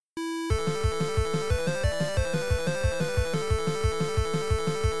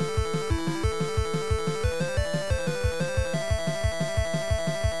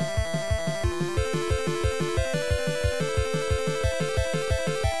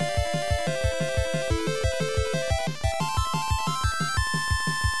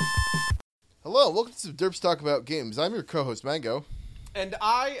Hello, welcome to some Derps Talk About Games. I'm your co-host, Mango. And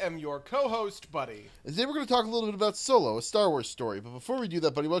I am your co-host, Buddy. And today we're going to talk a little bit about Solo, a Star Wars story. But before we do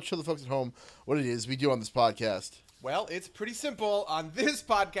that, Buddy, why don't you show the folks at home what it is we do on this podcast? Well, it's pretty simple. On this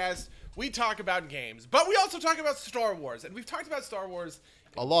podcast, we talk about games, but we also talk about Star Wars. And we've talked about Star Wars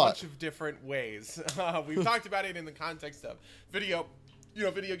in A lot. bunch of different ways. We've talked about it in the context of video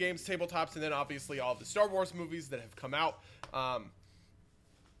games, tabletops, and then obviously all of the Star Wars movies that have come out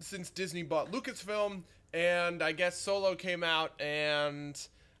since Disney bought Lucasfilm. And I guess Solo came out, and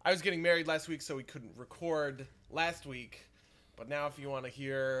I was getting married last week, so we couldn't record last week. But now if you want to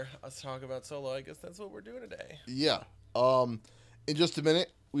hear us talk about Solo, I guess that's what we're doing today. Yeah. In just a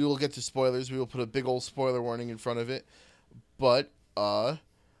minute, we will get to spoilers. We will put a big old spoiler warning in front of it. But,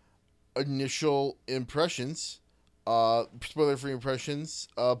 initial impressions, spoiler-free impressions.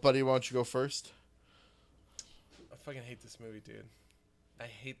 Buddy, why don't you go first? I fucking hate this movie, dude. I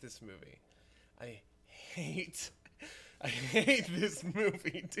hate this movie. I hate this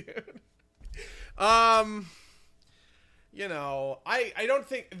movie, dude. You know, I don't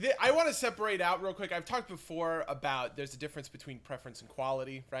think I want to separate out real quick. I've talked before about there's a difference between preference and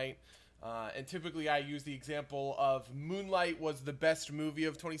quality, right? And typically I use the example of Moonlight was the best movie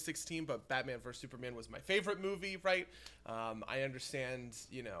of 2016, but Batman vs. Superman was my favorite movie, right? I understand,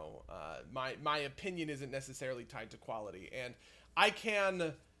 you know, my opinion isn't necessarily tied to quality, and I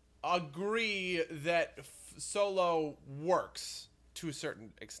can agree that Solo works to a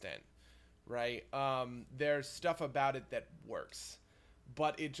certain extent, right? There's stuff about it that works,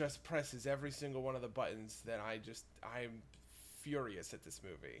 but it just presses every single one of the buttons that I'm furious at this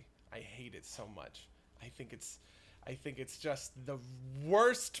movie. I hate it so much. I think it's just the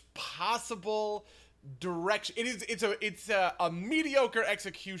worst possible direction. It's a mediocre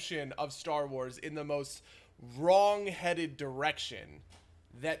execution of Star Wars in the most wrong-headed direction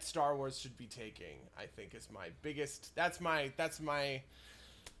that Star Wars should be taking. I think is my biggest. That's my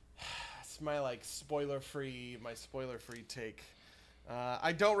like spoiler-free take.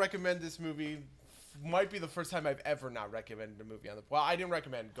 I don't recommend this movie. Might be the first time I've ever not recommended a movie on the. Well, I didn't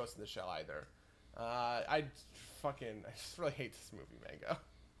recommend Ghost in the Shell either. I just really hate this movie, Mango.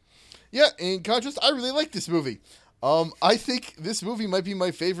 Yeah, in contrast, I really like this movie. I think this movie might be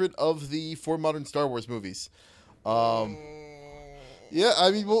my favorite of the 4 modern Star Wars movies. Yeah,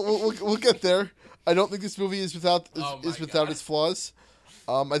 I mean, we'll get there. I don't think this movie is without its flaws.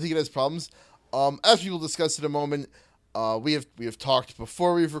 I think it has problems. As we will discuss in a moment, we have talked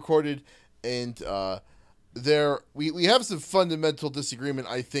before we've recorded, and we have some fundamental disagreement,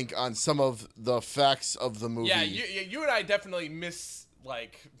 I think, on some of the facts of the movie. Yeah, you and I definitely misalign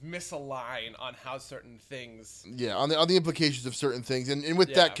on how certain things. Yeah, on the implications of certain things, and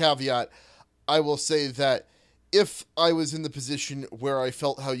with that caveat, I will say that if I was in the position where I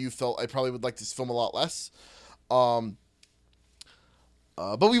felt how you felt, I probably would like this film a lot less. But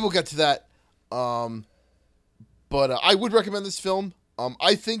we will get to that. But I would recommend this film.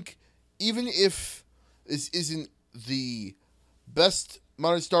 I think even if this isn't the best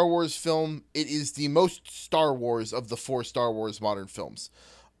modern Star Wars film, it is the most Star Wars of the 4 Star Wars modern films.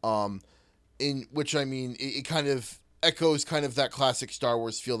 In which, I mean, it kind of echoes kind of that classic Star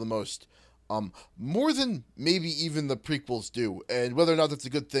Wars feel the most. More than maybe even the prequels do. And whether or not that's a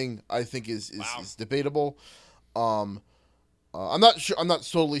good thing, I think is debatable. I'm not sure. I'm not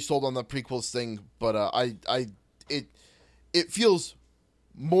totally sold on the prequels thing, but it feels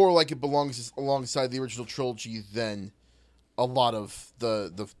more like it belongs alongside the original trilogy than a lot of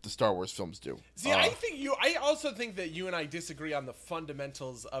the Star Wars films do. See, I also think that you and I disagree on the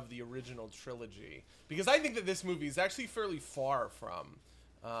fundamentals of the original trilogy, because I think that this movie is actually fairly far from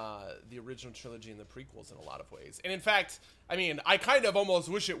the original trilogy and the prequels in a lot of ways. And in fact, I mean, I kind of almost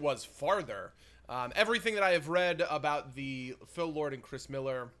wish it was farther. Everything that I have read about the Phil Lord and Chris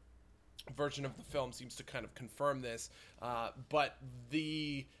Miller version of the film seems to kind of confirm this. But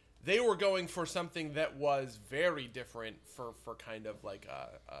they were going for something that was very different for kind of like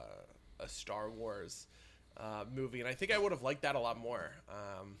a Star Wars movie. And I think I would have liked that a lot more.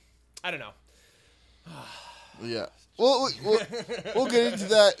 I don't know. Yeah. Well, we'll get into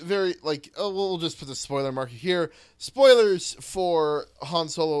that we'll just put the spoiler marker here. Spoilers for Han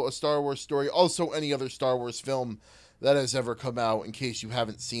Solo, A Star Wars Story, also any other Star Wars film that has ever come out, in case you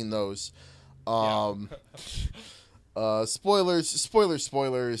haven't seen those. Spoilers.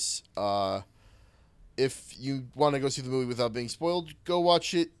 If you want to go see the movie without being spoiled, go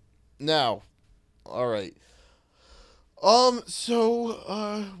watch it now. All right. Why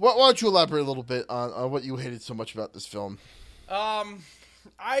don't you elaborate a little bit on what you hated so much about this film?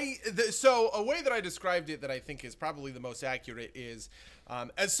 So a way that I described it that I think is probably the most accurate is,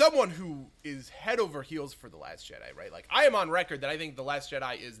 as someone who is head over heels for The Last Jedi, right? Like, I am on record that I think The Last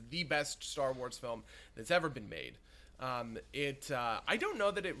Jedi is the best Star Wars film that's ever been made. I don't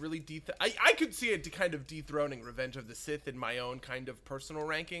know that it really I could see it kind of dethroning Revenge of the Sith in my own kind of personal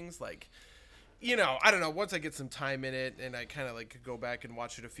rankings. Like, you know, I don't know, once I get some time in it and I kind of like go back and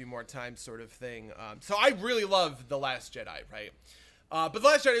watch it a few more times sort of thing. So I really love The Last Jedi, right? But The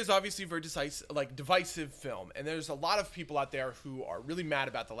Last Jedi is obviously a very divisive film, and there's a lot of people out there who are really mad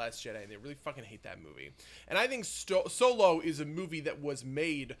about The Last Jedi, and they really fucking hate that movie. And I think Solo is a movie that was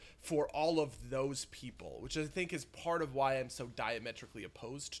made for all of those people, which I think is part of why I'm so diametrically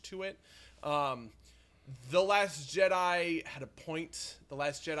opposed to it. The Last Jedi had a point. The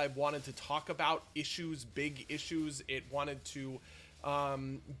Last Jedi wanted to talk about issues, big issues. It wanted to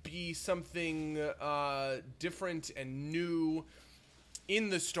be something different and new in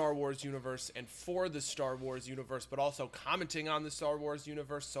the Star Wars universe and for the Star Wars universe, but also commenting on the Star Wars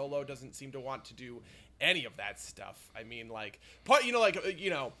universe. Solo doesn't seem to want to do any of that stuff. I mean, like,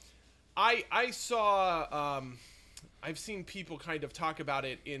 I saw, I've seen people kind of talk about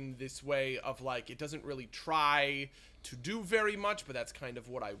it in this way of like, it doesn't really try to do very much, but that's kind of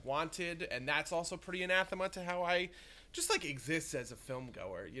what I wanted. And that's also pretty anathema to how I just like exists as a film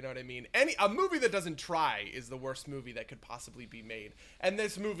goer, you know what I mean? A movie that doesn't try is the worst movie that could possibly be made, and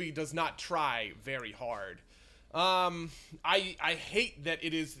this movie does not try very hard. I hate that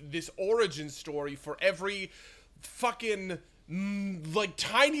it is this origin story for every fucking like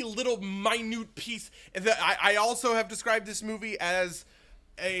tiny little minute piece. That I also have described this movie as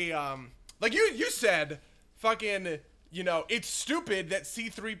a like you said, fucking. You know, it's stupid that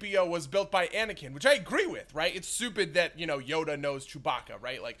C-3PO was built by Anakin, which I agree with, right? It's stupid that, you know, Yoda knows Chewbacca,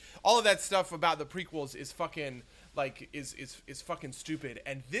 right? Like, all of that stuff about the prequels is fucking, like, is fucking stupid.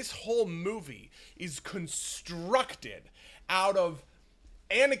 And this whole movie is constructed out of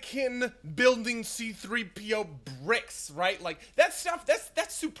Anakin building C-3PO bricks, right? Like, that stuff,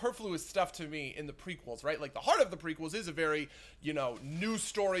 that's superfluous stuff to me in the prequels, right? Like, the heart of the prequels is a very, you know, new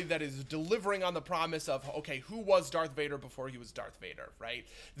story that is delivering on the promise of, okay, who was Darth Vader before he was Darth Vader, right?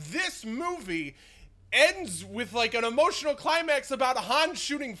 This movie ends with, like, an emotional climax about Han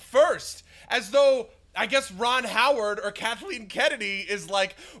shooting first, as though I guess Ron Howard or Kathleen Kennedy is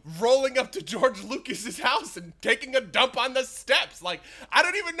like rolling up to George Lucas's house and taking a dump on the steps. Like, I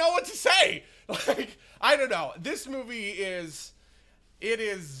don't even know what to say. Like, I don't know. This movie is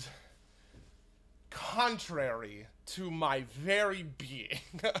contrary to my very being.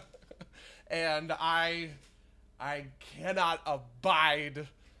 And I cannot abide.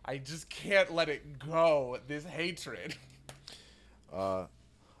 I just can't let it go. This hatred.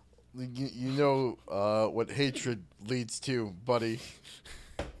 You know what hatred leads to, buddy.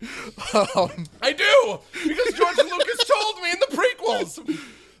 I do! Because George Lucas told me in the prequels!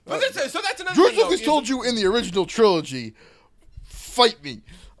 But that's another George thing, Lucas told you in the original trilogy, fight me.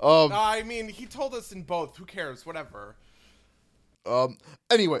 I mean, he told us in both. Who cares? Whatever.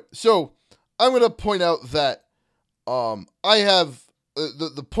 Anyway, so I'm going to point out that I have...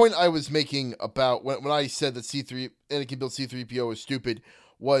 the point I was making about when I said that Anakin built C-3PO is stupid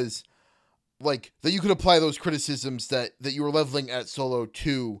was like that you could apply those criticisms that you were leveling at Solo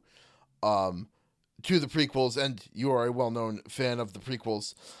to the prequels, and you are a well-known fan of the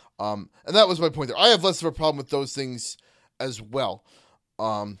prequels, and that was my point there. I have less of a problem with those things as well.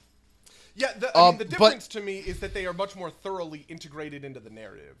 Yeah, the difference to me is that they are much more thoroughly integrated into the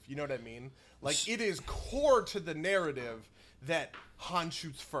narrative. You know what I mean? Like, it is core to the narrative that Han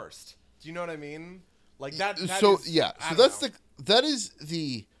shoots first. Do you know what I mean? Like that that is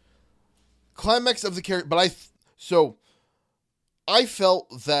the climax of the character. But I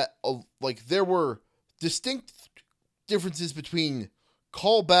felt that like there were distinct differences between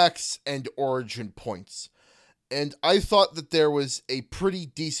callbacks and origin points. And I thought that there was a pretty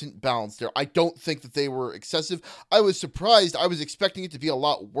decent balance there. I don't think that they were excessive. I was surprised. I was expecting it to be a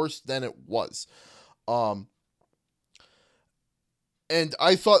lot worse than it was. And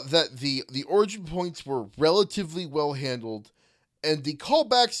I thought that the origin points were relatively well handled. And the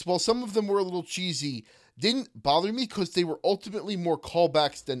callbacks, while some of them were a little cheesy, didn't bother me because they were ultimately more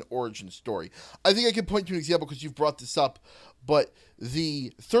callbacks than origin story. I think I can point to an example because you've brought this up, but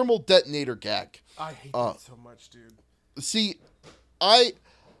the thermal detonator gag. I hate that so much, dude. See,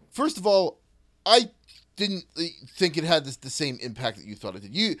 first of all, I didn't think it had the same impact that you thought it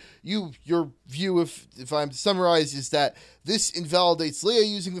did. Your view, if I'm to summarize, is that this invalidates Leia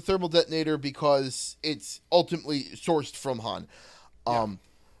using the thermal detonator because it's ultimately sourced from Han.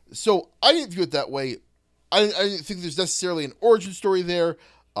 So I didn't view it that way. I didn't think there's necessarily an origin story there.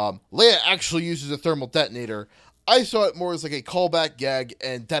 Leia actually uses a thermal detonator. I saw it more as like a callback gag,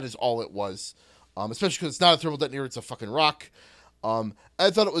 and that is all it was. Especially because it's not a thermal detonator, it's a fucking rock. I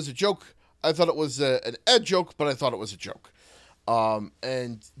thought it was a joke. I thought it was an Ed joke, but I thought it was a joke.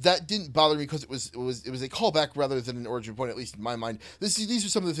 And that didn't bother me because it was a callback rather than an origin point, at least in my mind. These are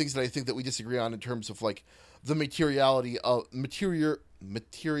some of the things that I think that we disagree on in terms of like the materiality of the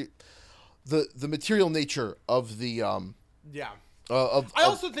material nature of the Yeah. I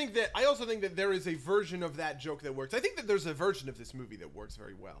also think that there is a version of that joke that works. I think that there's a version of this movie that works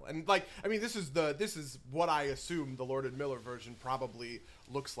very well. And like, I mean, this is what I assume the Lord and Miller version probably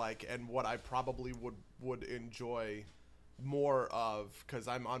looks like, and what I probably would enjoy more of, because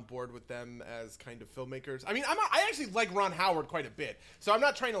I'm on board with them as kind of filmmakers. I mean, I actually like Ron Howard quite a bit, so I'm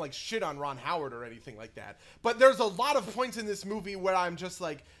not trying to like shit on Ron Howard or anything like that. But there's a lot of points in this movie where I'm just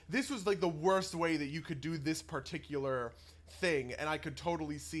like, this was like the worst way that you could do this particular thing, and I could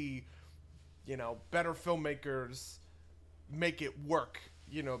totally see, you know, better filmmakers make it work.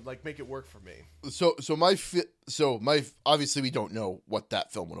 You know, like make it work for me. So my obviously we don't know what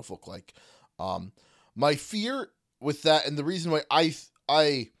that film would have looked like. My fear with that, and the reason why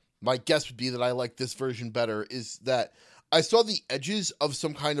I my guess would be that I like this version better, is that I saw the edges of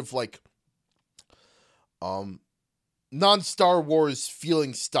some kind of like non-Star Wars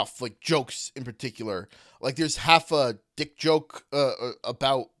feeling stuff, like jokes in particular. Like there's half a dick joke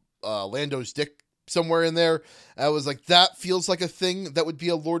about Lando's dick somewhere in there. And I was like, that feels like a thing that would be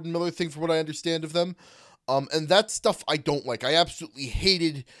a Lord and Miller thing from what I understand of them. And that stuff I don't like. I absolutely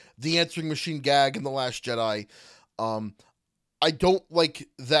hated the answering machine gag in The Last Jedi. I don't like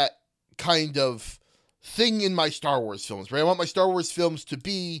that kind of thing in my Star Wars films, right? I want my Star Wars films to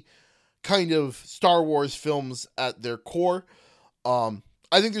be kind of Star Wars films at their core.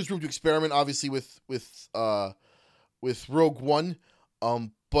 I think there's room to experiment, obviously, with Rogue One.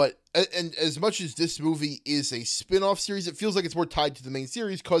 But and as much as this movie is a spin-off series, it feels like it's more tied to the main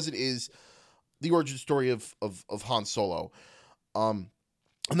series because it is the origin story of Han Solo. And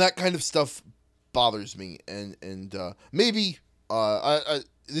that kind of stuff bothers me, and maybe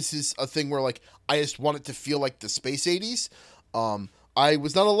this is a thing where like I just want it to feel like the space 80s. I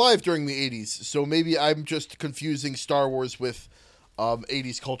was not alive during the 80s, so maybe I'm just confusing Star Wars with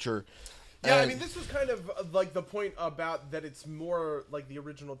 80s culture. Yeah, I mean, this was kind of like the point about that it's more like the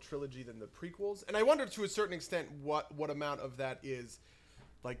original trilogy than the prequels, and I wonder to a certain extent what amount of that is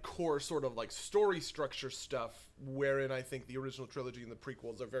like core sort of like story structure stuff, wherein I think the original trilogy and the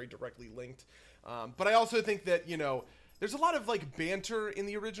prequels are very directly linked. But I also think that, you know, there's a lot of like banter in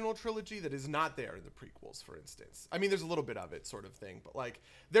the original trilogy that is not there in the prequels, for instance. I mean, there's a little bit of it sort of thing, but like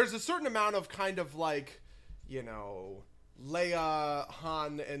there's a certain amount of kind of like, you know, Leia,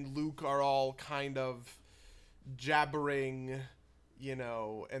 Han, and Luke are all kind of jabbering, you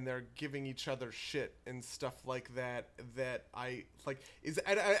know, and they're giving each other shit and stuff like that. That I like is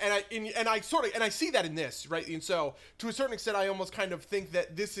and I see that in this, right? And so to a certain extent, I almost kind of think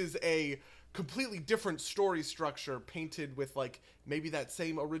that this is a completely different story structure painted with like maybe that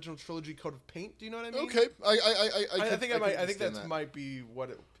same original trilogy coat of paint. Do you know what I mean? Okay, I think that might be what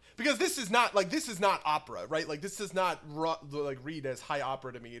it. Because this is not opera, right? Like this does not like read as high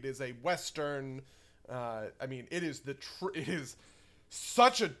opera to me. It is a Western. I mean, it is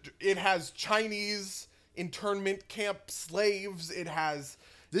it has Chinese internment camp slaves. It has.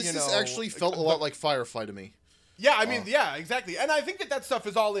 This actually felt a lot like Firefly to me. Yeah, I mean, yeah, exactly. And I think that stuff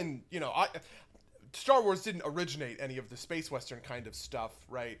is all in, you know, Star Wars didn't originate any of the space Western kind of stuff,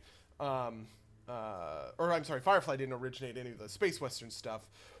 right? Or I'm sorry, Firefly didn't originate any of the space Western stuff,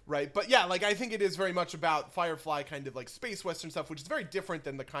 right? But yeah, like I think it is very much about Firefly kind of like space Western stuff, which is very different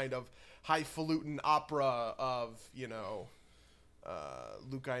than the kind of highfalutin opera of, you know,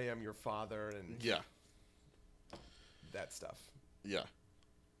 Luke, I am your father, and yeah, that stuff. Yeah.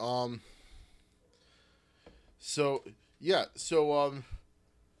 So yeah, so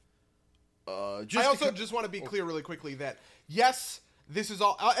I also just want to be clear really quickly that yes, this is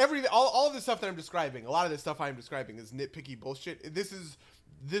all of the stuff that I'm describing. A lot of the stuff I'm describing is nitpicky bullshit. This is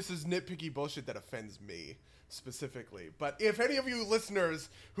nitpicky bullshit that offends me specifically. But if any of you listeners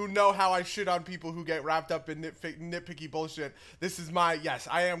who know how I shit on people who get wrapped up in nitpicky bullshit, this is yes,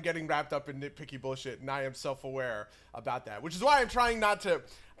 I am getting wrapped up in nitpicky bullshit, and I am self-aware about that. Which is why I'm trying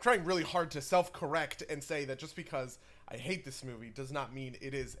really hard to self-correct and say that just because I hate this movie does not mean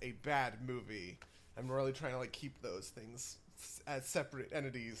it is a bad movie. I'm really trying to like keep those things as separate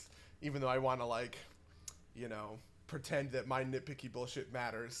entities, even though I want to like, you know, pretend that my nitpicky bullshit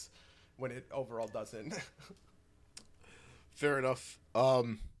matters when it overall doesn't. Fair enough.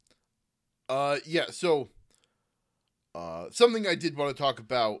 Yeah, so something I did want to talk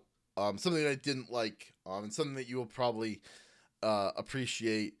about, something that I didn't like, and something that you will probably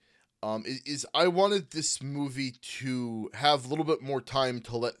appreciate, is I wanted this movie to have a little bit more time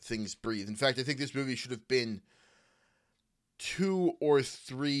to let things breathe. In fact, I think this movie should have been 2 or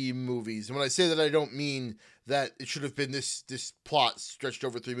 3 movies. And when I say that, I don't mean that it should have been this plot stretched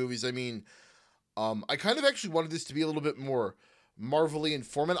over 3 movies. I mean, I kind of actually wanted this to be a little bit more Marvel-y in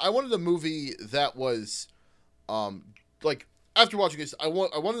format. I wanted a movie that was, like, after watching this, I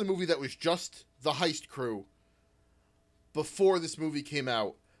wanted a movie that was just the heist crew before this movie came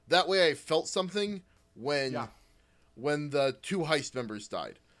out. That way I felt something when the 2 heist members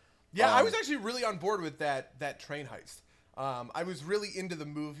died. Yeah, I was actually really on board with that train heist. I was really into the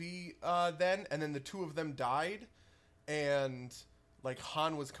movie then, and then the 2 of them died, and like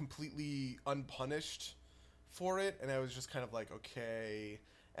Han was completely unpunished for it, and I was just kind of like, okay.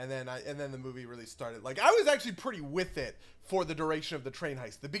 And then the movie really started. Like, I was actually pretty with it for the duration of the train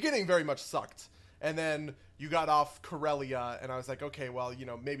heist. The beginning very much sucked, and then you got off Corellia, and I was like, okay, well,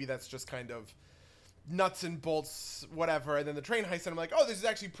 maybe that's just kind of nuts and bolts, whatever. And then the train heist, and I'm like, oh, this is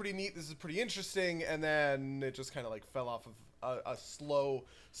actually pretty neat. This is pretty interesting. And then it just kind of like fell off of a slow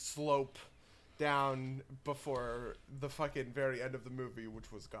slope down before the fucking very end of the movie,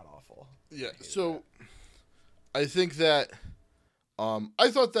 which was god awful. Yeah. So I think that I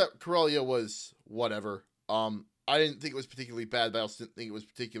thought that Corellia was whatever. I didn't think it was particularly bad, but I also didn't think it was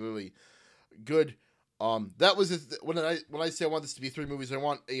particularly good. That was when I say I want this to be 3 movies, I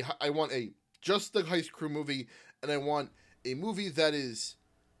want a just the heist crew movie, and I want a movie that is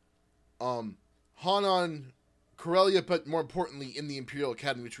Han on Corellia, but more importantly in the Imperial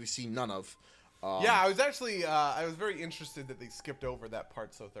Academy, which we see none of. Yeah, I was actually I was very interested that they skipped over that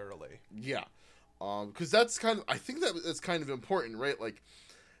part so thoroughly. Yeah, because I think that's kind of important, right? Like,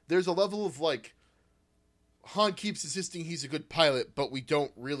 there's a level of like Han keeps insisting he's a good pilot, but we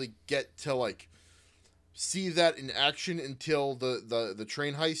don't really get to like see that in action until the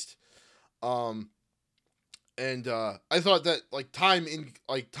train heist. And I thought that like time in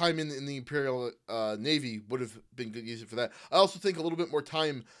the Imperial Navy would have been good use for that. I also think a little bit more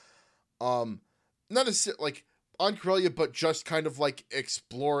time, not as like on Corellia, but just kind of like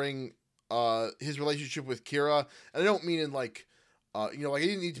exploring his relationship with Kira. And I don't mean in like like it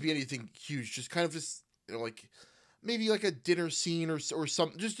didn't need to be anything huge, just kind of just like maybe like a dinner scene or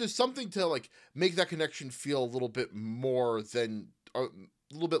something, just something to like make that connection feel a little bit more than a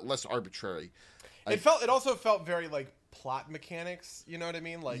little bit less arbitrary. It also felt very like plot mechanics, you know what I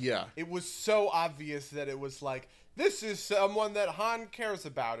mean? Like, yeah, it was so obvious that it was like, this is someone that Han cares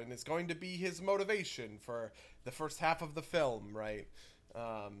about and it's going to be his motivation for the first half of the film, right?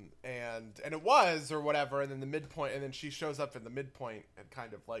 And it was, or whatever, and then the midpoint, and then she shows up in the midpoint and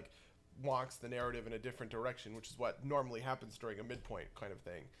kind of like wonks the narrative in a different direction, which is what normally happens during a midpoint kind of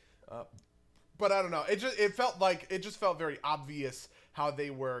thing. But I don't know. It just felt very obvious how they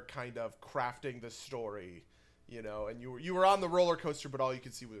were kind of crafting the story, and you were on the roller coaster, but all you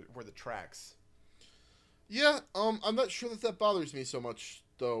could see were the tracks. Yeah, I'm not sure that bothers me so much,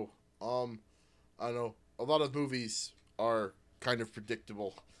 though. I don't know. A lot of movies are kind of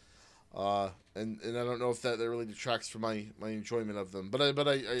predictable, and I don't know if that really detracts from my enjoyment of them. But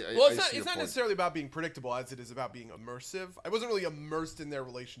it's not necessarily about being predictable as it is about being immersive. I wasn't really immersed in their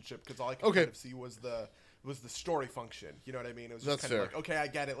relationship because all I could kind of see was the story function. You know what I mean? It was just kind of like, okay, I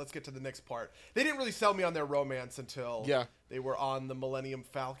get it. Let's get to the next part. They didn't really sell me on their romance until they were on the Millennium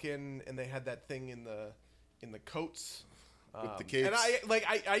Falcon and they had that thing in the coats. With the capes. And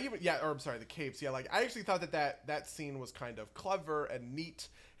the capes. Yeah, like I actually thought that scene was kind of clever and neat.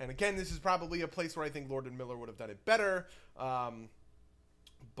 And again, this is probably a place where I think Lord and Miller would have done it better.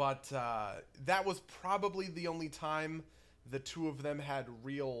 But that was probably the only time the 2 of them had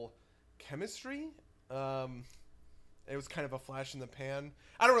real chemistry. It was kind of a flash in the pan.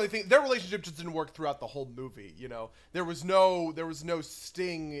 I don't really think their relationship just didn't work throughout the whole movie. There was no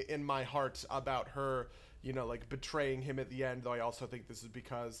sting in my heart about her, like betraying him at the end. Though I also think this is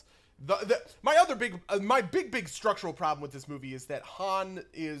because my big structural problem with this movie is that Han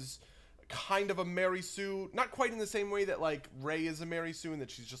is kind of a Mary Sue, not quite in the same way that like Rey is a Mary Sue and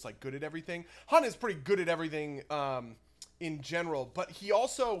that she's just like good at everything. Han is pretty good at everything in general, but he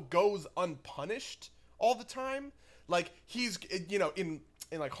also goes unpunished all the time. Like he's in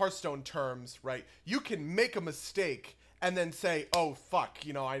like Hearthstone terms, right? You can make a mistake and then say, oh, fuck,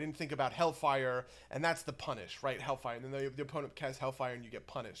 I didn't think about Hellfire, and that's the punish, right? Hellfire. And then the opponent casts Hellfire and you get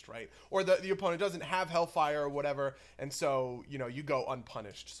punished, right? Or the opponent doesn't have Hellfire or whatever, and so, you go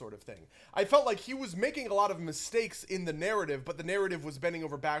unpunished sort of thing. I felt like he was making a lot of mistakes in the narrative, but the narrative was bending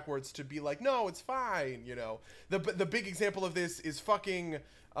over backwards to be like, no, it's fine, The big example of this is fucking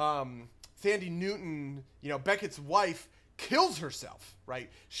Thandie Newton, Beckett's wife, kills herself, right?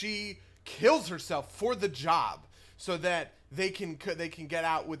 She kills herself for the job so that they can get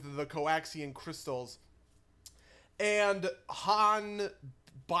out with the coaxium crystals. And Han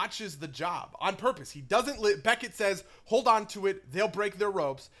botches the job on purpose. He doesn't Beckett says, hold on to it, they'll break their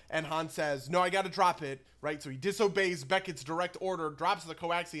ropes. And Han says, no, I got to drop it, right? So he disobeys Beckett's direct order, drops the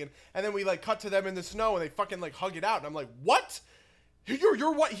coaxium, and then we cut to them in the snow and they fucking hug it out. And I'm like, what?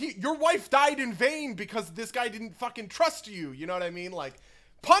 Your wife died in vain because this guy didn't fucking trust you. You know what I mean?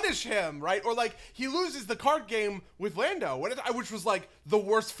 Punish him, right? Or he loses the card game with Lando, which was the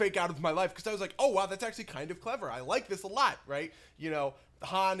worst fake out of my life, because I was like, oh wow, that's actually kind of clever. I like this a lot, right?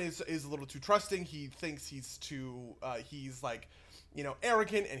 Han is a little too trusting. He thinks he's too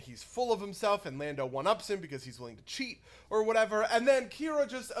arrogant, and he's full of himself, and Lando one-ups him because he's willing to cheat or whatever. And then Kira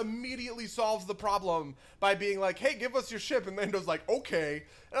just immediately solves the problem by being like, hey, give us your ship. And Lando's like, okay.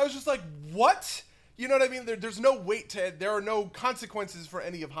 And I was just like, what? You know what I mean? There's no there are no consequences for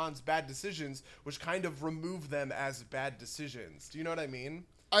any of Han's bad decisions, which kind of remove them as bad decisions. Do you know what I mean?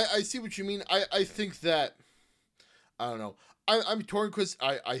 I see what you mean. I think that, I don't know. I'm torn because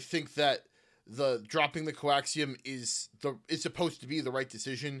I think that the dropping the coaxium is supposed to be the right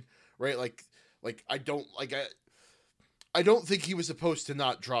decision, right? I don't think he was supposed to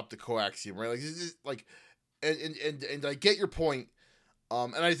not drop the coaxium, right? And I get your point.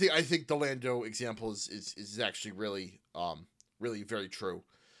 And I think the Lando example is actually really very true.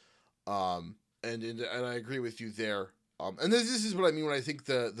 And I agree with you there. And this is what I mean when I think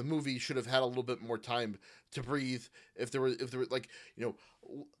the movie should have had a little bit more time to breathe. If there were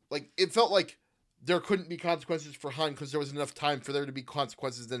it felt like there couldn't be consequences for Han because there was enough time for there to be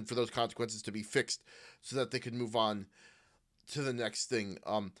consequences, then for those consequences to be fixed so that they could move on to the next thing.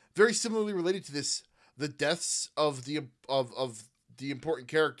 Very similarly related to this, the deaths of the important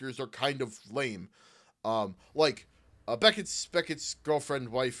characters are kind of lame. Beckett's girlfriend,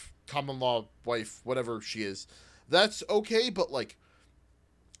 wife, common law wife, whatever she is. That's okay, but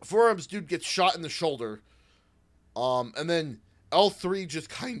Forearms dude gets shot in the shoulder. And then L3 just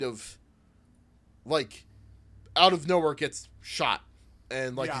kind of out of nowhere gets shot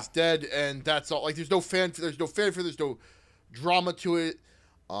and he's dead, and that's all. There's no fanfare, there's no drama to it.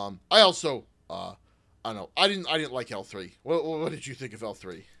 I also I don't know. I didn't like L3. What did you think of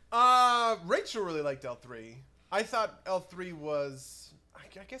L3? Rachel really liked L3. I thought L3 was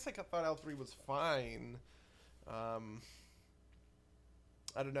I guess I thought L3 was fine.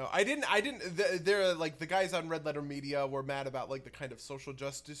 I don't know. I didn't. They're the guys on Red Letter Media were mad about the kind of social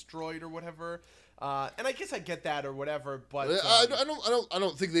justice droid or whatever. And I guess I get that or whatever, but I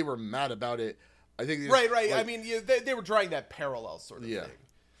don't think they were mad about it. I think right. I mean, they were drawing that parallel sort of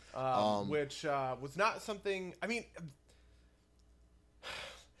thing, which was not something. I mean,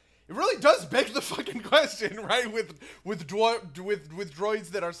 it really does beg the fucking question, right? With droids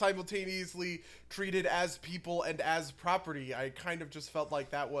that are simultaneously treated as people and as property, I kind of just felt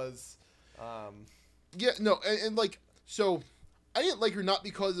like that was, so I didn't like her not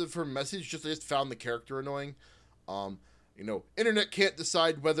because of her message, I just found the character annoying. Internet can't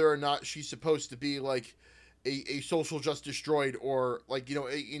decide whether or not she's supposed to be a social justice droid or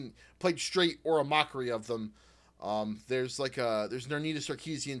played straight or a mockery of them. There's an Arnita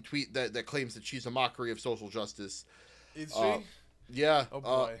Sarkeesian tweet that claims that she's a mockery of social justice. Is she? Yeah. Oh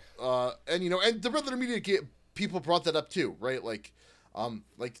boy. And the Red Letter Media people brought that up too, right?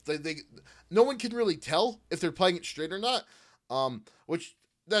 They no one can really tell if they're playing it straight or not. Which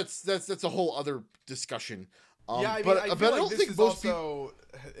that's a whole other discussion. I don't think most people.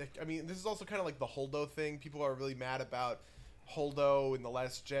 I mean, this is also kind of like the Holdo thing. People are really mad about Holdo in The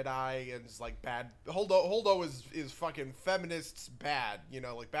Last Jedi, and it's bad. Holdo is fucking feminists bad,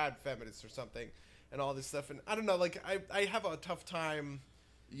 bad feminists or something, and all this stuff. And I don't know, I have a tough time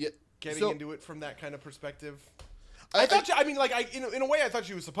getting into it from that kind of perspective. I thought in a way I thought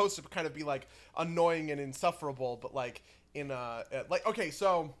she was supposed to kind of be annoying and insufferable, but okay,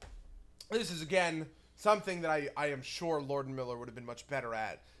 so this is again something that I am sure Lord and Miller would have been much better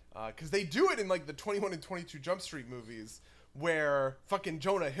at, because they do it in the 21 and 22 Jump Street movies, where fucking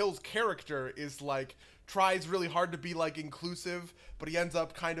Jonah Hill's character is tries really hard to be inclusive, but he ends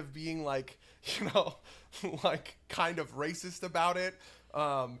up kind of being kind of racist about it.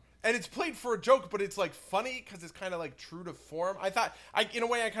 and it's played for a joke, but it's like funny because it's kind of like true to form. In a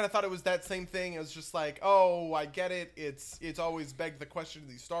way, I kind of thought it was that same thing. It was just like, oh, I get it. It's always begged the question of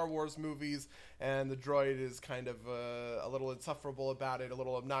these Star Wars movies, and the droid is kind of a little insufferable about it, a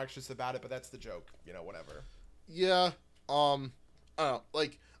little obnoxious about it, but that's the joke, whatever. Yeah. I don't know,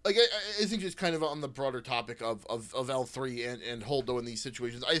 I think just kind of on the broader topic of L3 and Holdo in these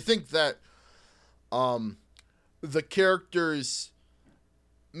situations, I think that the characters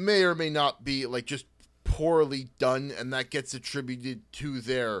may or may not be like just poorly done, and that gets attributed to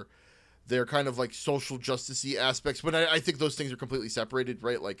their kind of like social justice-y aspects. But I think those things are completely separated,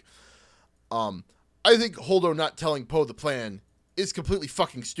 right? Like, I think Holdo not telling Poe the plan is completely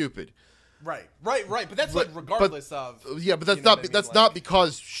fucking stupid. Right. But that's like regardless of. Yeah, but that's not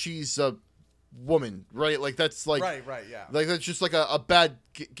because she's a woman, right? Like that's like. Right. Yeah. Like that's just like a bad.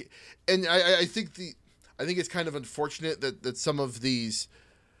 And I think it's kind of unfortunate that some of these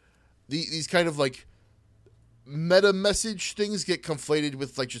kind of like meta message things get conflated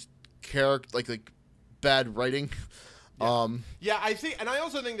with like just character like bad writing. Yeah. I think, and I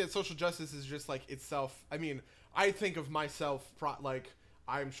also think that social justice is just like itself. I mean, I think of myself like.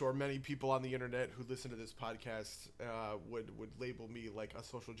 I'm sure many people on the internet who listen to this podcast would label me like a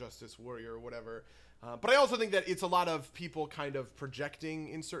social justice warrior or whatever. But I also think that it's a lot of people kind of projecting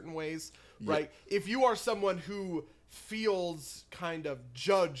in certain ways, right? If you are someone who feels kind of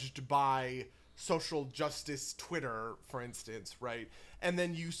judged by social justice Twitter, for instance, right? And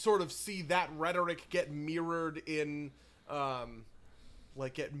then you sort of see that rhetoric get mirrored in...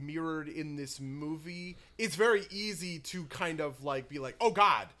 get mirrored in this movie, it's very easy to kind of like be like, oh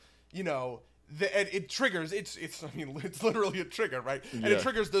God, and it triggers, it's literally a trigger, right? And it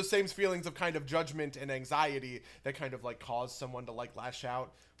triggers those same feelings of kind of judgment and anxiety that kind of like cause someone to like lash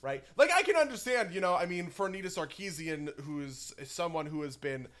out, right? Like I can understand, for Anita Sarkeesian, who's someone who has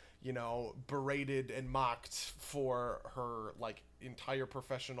been, berated and mocked for her like entire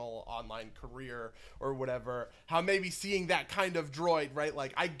professional online career or whatever, how maybe seeing that kind of droid, right?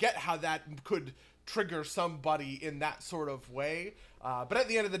 Like I get how that could trigger somebody in that sort of way. But at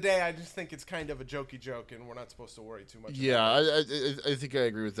the end of the day, I just think it's kind of a jokey joke and we're not supposed to worry too much. Yeah, I think I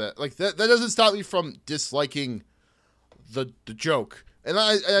agree with that. Like that doesn't stop me from disliking the joke. And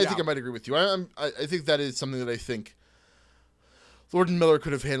I think I might agree with you. I think that is something that I think Lord and Miller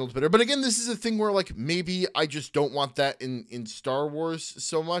could have handled better. But again, this is a thing where like maybe I just don't want that in Star Wars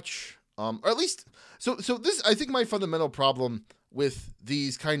so much. Or at least so this, I think my fundamental problem with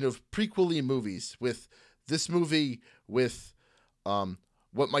these kind of prequel-y movies, with this movie, with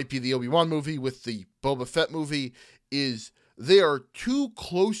what might be the Obi-Wan movie, with the Boba Fett movie, is they are too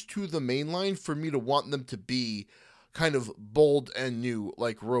close to the main line for me to want them to be kind of bold and new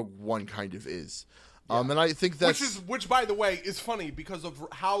like Rogue One kind of is. And I think that's... Which, by the way, is funny because of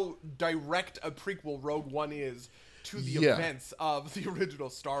how direct a prequel Rogue One is to the events of the original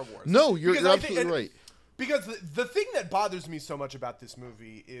Star Wars. No, you're absolutely right. Because the thing that bothers me so much about this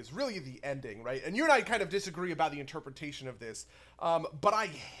movie is really the ending, right? And you and I kind of disagree about the interpretation of this. But I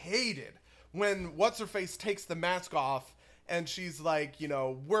hated when What's-Her-Face takes the mask off and she's like,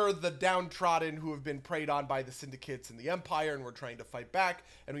 we're the downtrodden who have been preyed on by the syndicates and the Empire, and we're trying to fight back,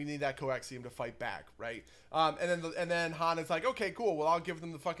 and we need that coaxium to fight back, right? And then Han is like, okay, cool, well, I'll give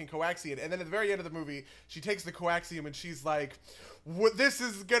them the fucking coaxium. And then at the very end of the movie, she takes the coaxium and she's like, this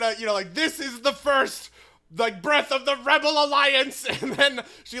is gonna, this is the first... like breath of the Rebel Alliance, and then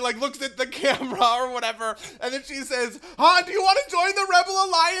she like looks at the camera or whatever, and then she says, Han, do you want to join the Rebel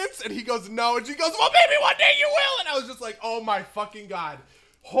Alliance? And he goes, no, and she goes, well, maybe one day you will. And I was just like, oh my fucking God,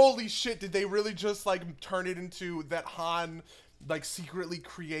 holy shit, did they really just like turn it into that Han like secretly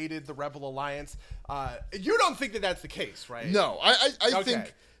created the Rebel Alliance? You don't think that that's the case, right? No, I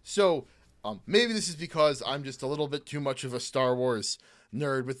think so. Maybe this is because I'm just a little bit too much of a Star Wars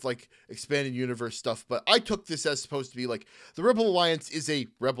nerd with like expanded universe stuff, but I took this as supposed to be like the Rebel Alliance is a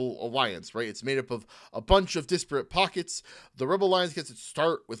Rebel Alliance, right? It's made up of a bunch of disparate pockets. The Rebel Alliance gets its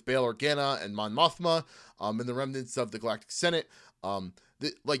start with Bail Organa and Mon Mothma, and the remnants of the Galactic Senate.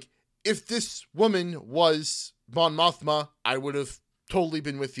 Like if this woman was Mon Mothma, I would have totally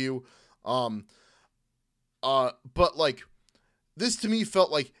been with you. But like this to me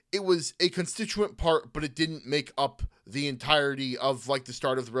felt like it was a constituent part, but it didn't make up the entirety of like the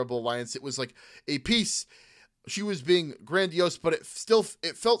start of the Rebel Alliance. It was like a piece. She was being grandiose, but it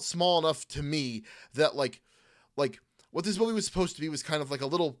felt small enough to me that like what this movie was supposed to be was kind of like a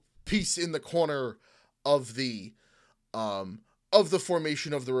little piece in the corner of the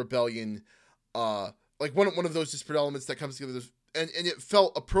formation of the rebellion, like one of those disparate elements that comes together, and it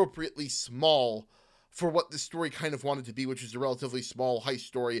felt appropriately small for what this story kind of wanted to be, which is a relatively small heist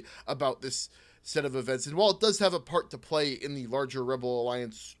story about this set of events. And while it does have a part to play in the larger Rebel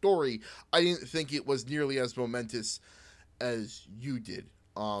Alliance story, I didn't think it was nearly as momentous as you did.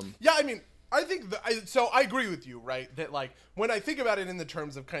 Yeah, I mean, I think so I agree with you, right? That like when I think about it in the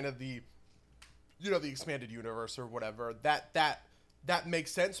terms of kind of the, the expanded universe or whatever, that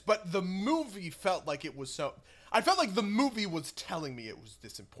makes sense. But the movie felt like it was I felt like the movie was telling me it was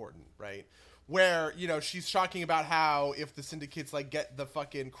this important, right? Where, she's talking about how if the syndicates like get the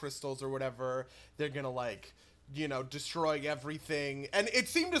fucking crystals or whatever, they're gonna like, destroy everything. And it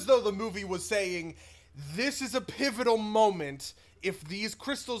seemed as though the movie was saying, this is a pivotal moment. If these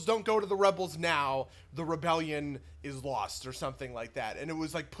crystals don't go to the rebels now, the rebellion is lost or something like that. And it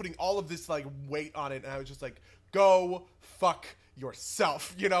was like putting all of this like weight on it. And I was just like, go fuck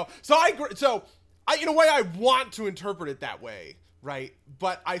yourself, So in a way I want to interpret it that way. Right.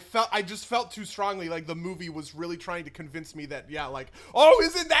 But I just felt too strongly like the movie was really trying to convince me that, oh,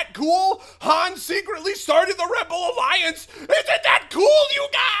 isn't that cool? Han secretly started the Rebel Alliance. Isn't that cool, you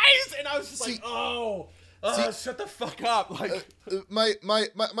guys? And I was just shut the fuck up. Like my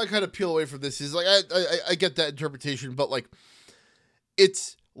kind of peel away from this is like, I get that interpretation, but like,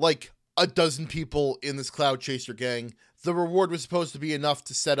 it's like a dozen people in this Cloud Chaser gang. The reward was supposed to be enough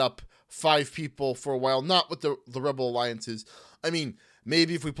to set up 5 people for a while, not with the Rebel Alliances. I mean,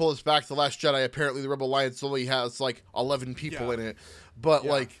 maybe if we pull this back to The Last Jedi, apparently the Rebel Alliance only has like 11 people in it. But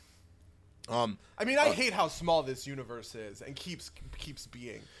I hate how small this universe is and keeps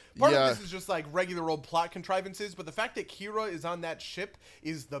being. Part of this is just like regular old plot contrivances, but the fact that Kira is on that ship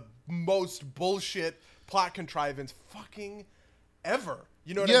is the most bullshit plot contrivance fucking ever.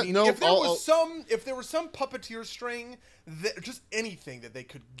 You know what I mean? No, if there was some puppeteer string, just anything that they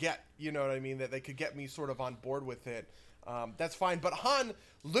could get, you know what I mean, that they could get me sort of on board with it, that's fine. But Han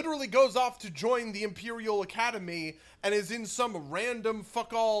literally goes off to join the Imperial Academy and is in some random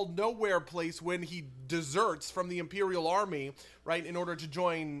fuck all nowhere place when he deserts from the Imperial Army, right, in order to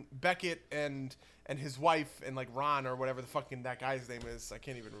join Beckett and his wife and like Ron or whatever the fucking that guy's name is. I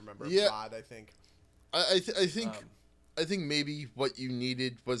can't even remember. Yeah. Rod, I think. I think maybe what you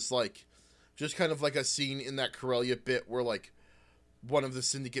needed was like just kind of like a scene in that Corellia bit where like one of the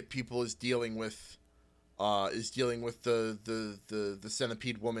syndicate people is dealing with the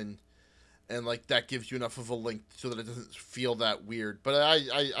centipede woman, and like that gives you enough of a link so that it doesn't feel that weird. But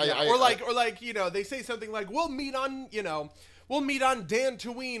they say something like we'll meet on Dan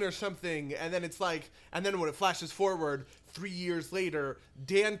Taween or something, and then it's like, and then when it flashes forward 3 years later,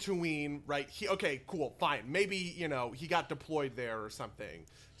 Dan Taween, right? Okay, cool, fine. Maybe, he got deployed there or something,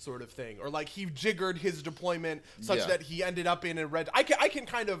 sort of thing, or like he jiggered his deployment such that he ended up in a red. I can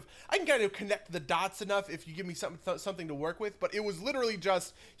kind of connect the dots enough if you give me something to work with. But it was literally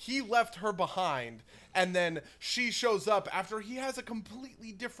just he left her behind, and then she shows up after he has a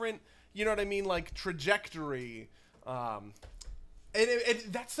completely different, like trajectory. And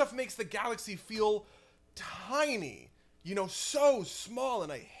that stuff makes the galaxy feel tiny, so small,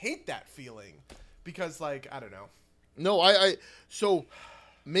 and I hate that feeling because, like, I don't know. No, so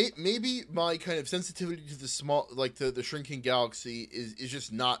maybe my kind of sensitivity to the small, like the shrinking galaxy is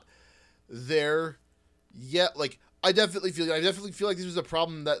just not there yet. Like, I definitely feel like this was a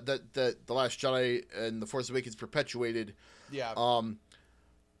problem that The Last Jedi and The Force Awakens perpetuated. Yeah.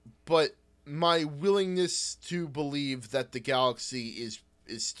 But my willingness to believe that the galaxy is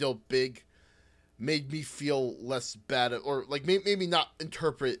still big made me feel less bad, or like maybe not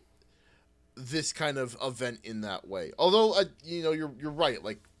interpret this kind of event in that way. Although you're right.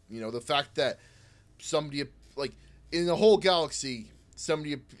 Like, the fact that somebody like in the whole galaxy,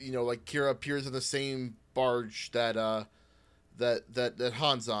 somebody like Kira appears on the same barge that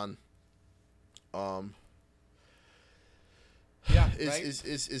Han's on. Yeah,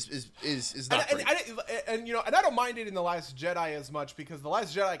 is not great. And I don't mind it in The Last Jedi as much because The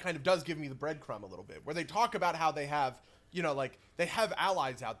Last Jedi kind of does give me the breadcrumb a little bit, where they talk about how they have, they have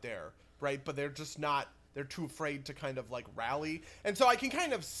allies out there, right? But they're just not, they're too afraid to kind of like rally. And so I can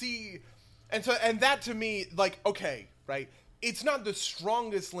kind of see, and that to me, like, okay, right? It's not the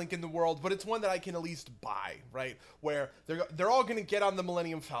strongest link in the world, but it's one that I can at least buy, right? Where they're all going to get on the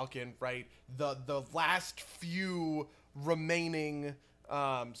Millennium Falcon, right? The last few remaining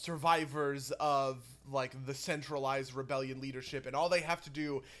survivors of like the centralized rebellion leadership, and all they have to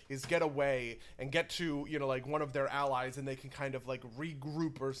do is get away and get to like one of their allies, and they can kind of like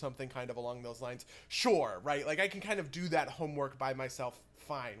regroup or something kind of along those lines. Sure, right? Like I can kind of do that homework by myself,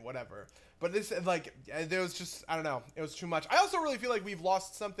 fine, whatever. But this, like, there was just, I don't know, it was too much. I also really feel like we've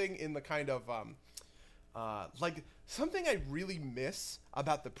lost something in the kind of Like something I really miss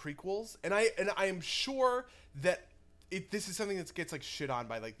about the prequels, and I am sure that this is something that gets like shit on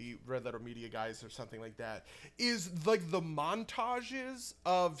by like the Red Letter Media guys or something like that, is like the montages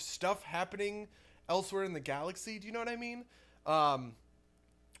of stuff happening elsewhere in the galaxy. Do you know what I mean?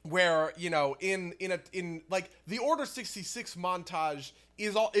 Where, you know, in like the Order 66 montage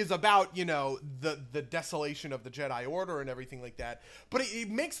is about, you know, the desolation of the Jedi Order and everything like that, but it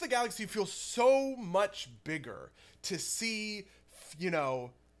makes the galaxy feel so much bigger to see, you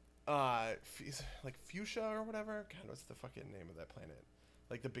know, like Fuchsia or whatever. God, what's the fucking name of that planet?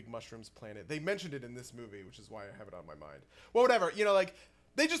 Like the big mushrooms planet. They mentioned it in this movie, which is why I have it on my mind. Well, whatever, you know, like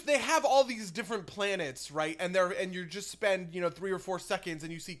they have all these different planets, right? And you just spend, you know, 3 or 4 seconds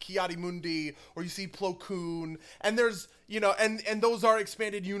and you see Ki-Adi-Mundi or you see Plo Koon, and there's, you know, and those are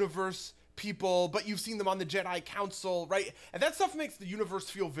expanded universe people, but you've seen them on the Jedi Council, right? And that stuff makes the universe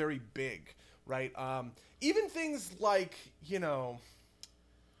feel very big, right? Even things like, you know,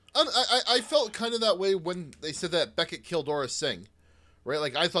 I felt kind of that way when they said that Beckett killed Aurra Sing, right?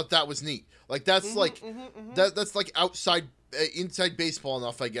 Like I thought that was neat. Like that's that's like inside baseball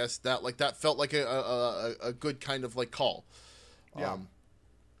enough, I guess, that like that felt like a good kind of like call. Yeah.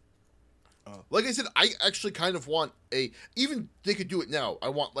 Like I said, I actually kind of want even they could do it now. I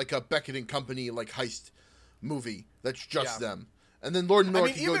want like a Beckett and Company like heist movie that's just them. And then Lord and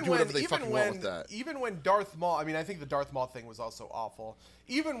Nora can go do whatever they fucking want with that. Even when Darth Maul, I mean, I think the Darth Maul thing was also awful.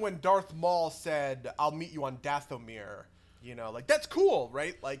 Even when Darth Maul said, "I'll meet you on Dathomir," you know, like that's cool,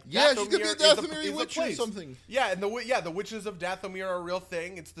 right? Like, yeah, she's gonna be a Dathomir witch or something. Yeah, and the witches of Dathomir are a real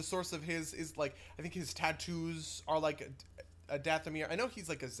thing. It's the source of his like, I think his tattoos are like a Dathomir. I know he's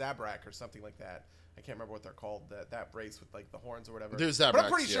like a Zabrak or something like that. I can't remember what they're called. That race with like the horns or whatever. There's Zabraks, but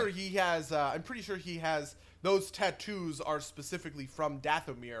I'm pretty sure he has. I'm pretty sure he has. Those tattoos are specifically from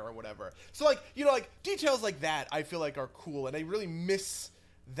Dathomir or whatever. So like, you know, like details like that, I feel like are cool, and I really miss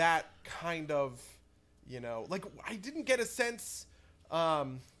that kind of, you know, like I didn't get a sense,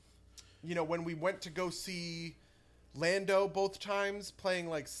 you know, when we went to go see Lando both times playing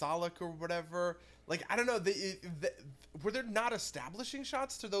like Salak or whatever. Like I don't know, were there not establishing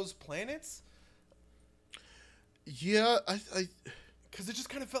shots to those planets? Yeah, I because it just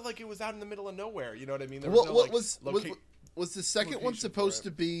kind of felt like it was out in the middle of nowhere. You know what I mean? There was was the second one supposed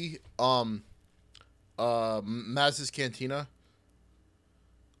to be Maz's Cantina?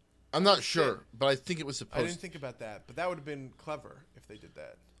 I'm not sure, but I think it was supposed. I didn't think about that, but that would have been clever if they did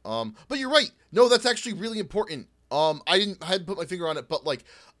that. But you're right. No, that's actually really important. I hadn't put my finger on it, but like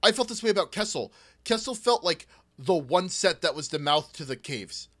I felt this way about Kessel. Kessel felt like the one set that was the mouth to the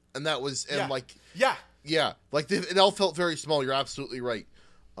caves, and that was Yeah, like it all felt very small. You're absolutely right.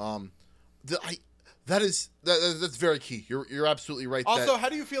 That's very key. You're absolutely right. Also, how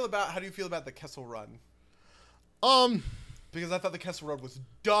do you feel about the Kessel Run? Because I thought the Kessel Run was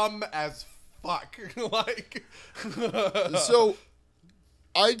dumb as fuck. Like, so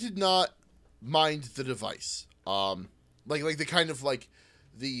I did not mind the device. Like the kind of like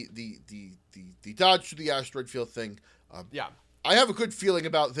the dodge through the asteroid field thing. Yeah, I have a good feeling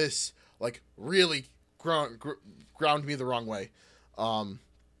about this. Like really ground me the wrong way.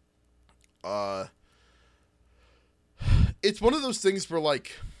 It's one of those things where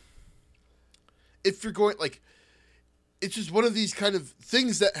like, if you're going like, it's just one of these kind of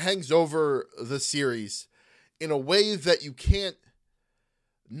things that hangs over the series in a way that you can't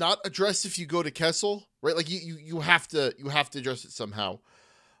not address if you go to Kessel, right? Like you have to address it somehow.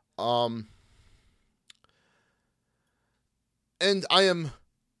 And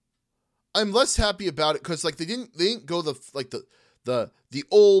I'm less happy about it because like they didn't go the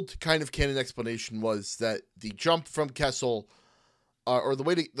old kind of canon explanation was that the jump from Kessel, or the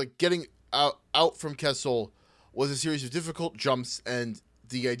way to like getting out from Kessel was a series of difficult jumps, and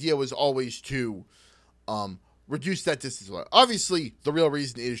the idea was always to reduce that distance. Obviously, the real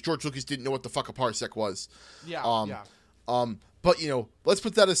reason is George Lucas didn't know what the fuck a parsec was. Yeah. But you know, let's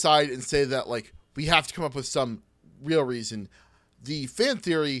put that aside and say that like we have to come up with some real reason. The fan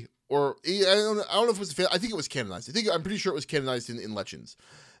theory. Or I don't know if it was I think it was canonized. I'm pretty sure it was canonized in Legends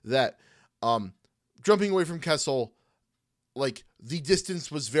that jumping away from Kessel, like the distance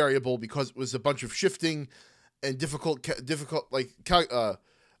was variable because it was a bunch of shifting and difficult like a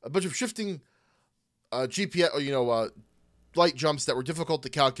bunch of shifting GPS or light jumps that were difficult to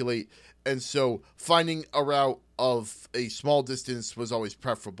calculate, and so finding a route of a small distance was always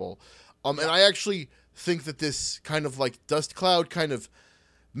preferable. And I actually think that this kind of like dust cloud kind of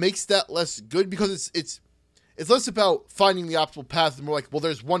makes that less good because it's less about finding the optimal path and more like, well,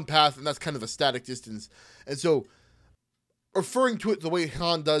 there's one path and that's kind of a static distance. And so referring to it the way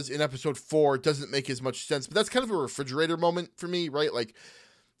Han does in episode 4 doesn't make as much sense, but that's kind of a refrigerator moment for me, right? Like,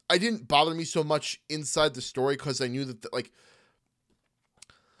 I didn't bother me so much inside the story because I knew that, like,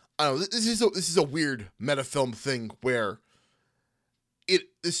 I don't know, this is a weird meta film thing where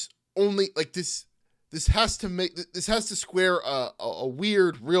this has to square a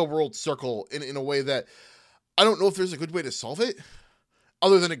weird real world circle in a way that I don't know if there's a good way to solve it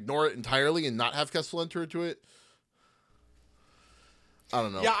other than ignore it entirely and not have Kessel enter into it. I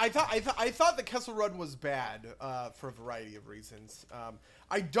don't know. Yeah, I thought the Kessel Run was bad for a variety of reasons.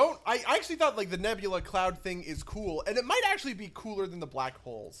 I actually thought like the Nebula Cloud thing is cool, and it might actually be cooler than the black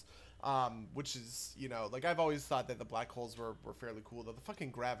holes, which is, you know, like I've always thought that the black holes were fairly cool, though the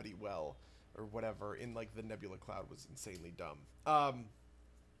fucking gravity well or whatever in like the Nebula Cloud was insanely dumb.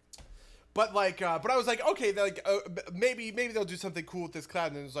 But I was like, okay, like maybe they'll do something cool with this cloud,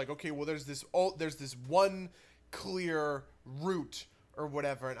 and then it's like, okay, well there's this one clear route or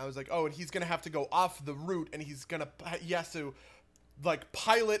whatever, and I was like, oh, and he's gonna have to go off the route, and he has to like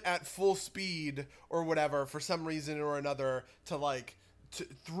pilot at full speed or whatever for some reason or another to like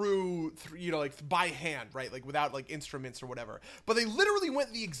through you know, like by hand, right, like without like instruments or whatever. But they literally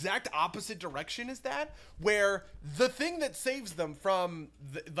went the exact opposite direction as that, where the thing that saves them from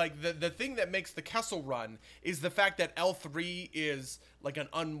the thing that makes the Kessel Run is the fact that L3 is like an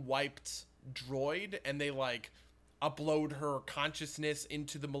unwiped droid, and they like upload her consciousness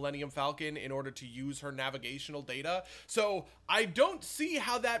into the Millennium Falcon in order to use her navigational data. So I don't see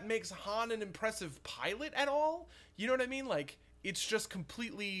how that makes Han an impressive pilot at all. You know what I mean? Like, it's just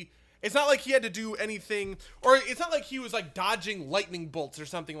completely, it's not like he had to do anything, or it's not like he was like dodging lightning bolts or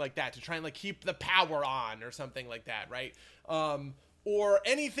something like that to try and like keep the power on or something like that, right? Or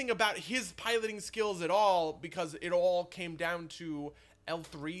anything about his piloting skills at all, because it all came down to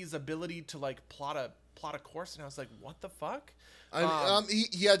L3's ability to like plot a course, and I was like, what the fuck?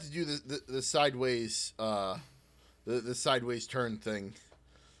 He had to do the sideways the sideways turn thing.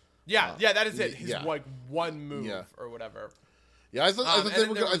 Yeah, that is it. His like one move or whatever. Yeah, I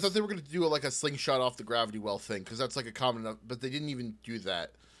thought they were gonna do like a slingshot off the gravity well thing, because that's like a common enough, but they didn't even do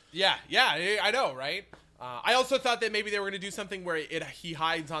that. Yeah, I know, right? I also thought that maybe they were going to do something where he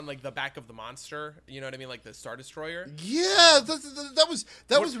hides on like the back of the monster. You know what I mean, like the Star Destroyer. Yeah, that was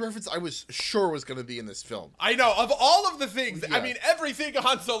a reference I was sure was going to be in this film. I know, of all of the things. Yeah. I mean, everything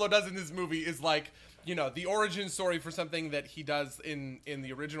Han Solo does in this movie is like, you know, the origin story for something that he does in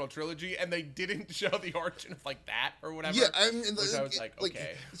the original trilogy, and they didn't show the origin of like that or whatever. Yeah, I mean, which I was like,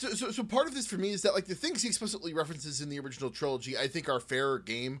 okay. So part of this for me is that like the things he explicitly references in the original trilogy, I think are fair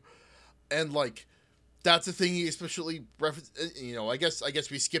game, and like. That's the thing he especially referenced. You know, I guess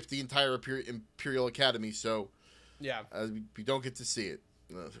we skipped the entire Imperial Academy, so yeah, we don't get to see it.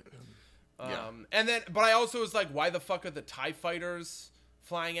 And then, but I also was like, why the fuck are the TIE fighters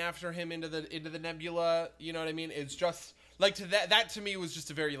flying after him into the nebula? You know what I mean? It's just like that to me was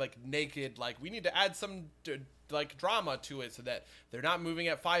just a very like naked, like we need to add some like drama to it so that they're not moving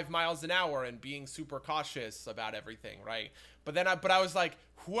at 5 miles an hour and being super cautious about everything, right? But I was like,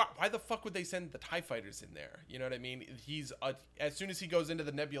 why the fuck would they send the TIE fighters in there? You know what I mean? As soon as he goes into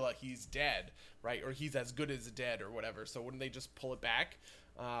the nebula, he's dead, right? Or he's as good as dead or whatever. So wouldn't they just pull it back?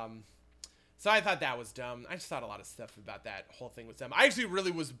 So I thought that was dumb. I just thought a lot of stuff about that whole thing was dumb. I actually really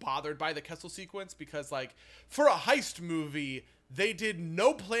was bothered by the Kessel sequence because, like, for a heist movie, they did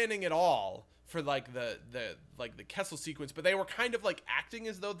no planning at all for like the Kessel sequence, but they were kind of like acting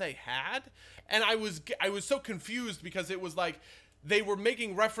as though they had, and I was so confused because it was like they were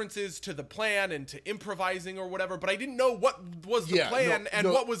making references to the plan and to improvising or whatever, but I didn't know what was the plan and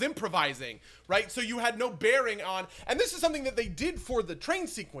what was improvising, right? So you had no bearing on, and this is something that they did for the train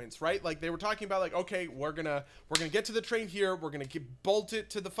sequence, right? Like they were talking about like, okay, we're gonna get to the train here, we're gonna bolt it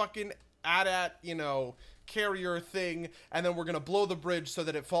to the fucking AT-AT, you know, carrier thing, and then we're gonna blow the bridge so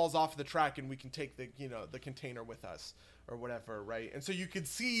that it falls off the track and we can take the, you know, the container with us or whatever, right? And so you could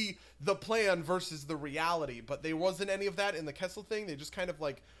see the plan versus the reality, but there wasn't any of that in the Kessel thing. They just kind of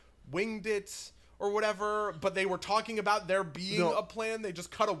like winged it or whatever, but they were talking about there being a plan. They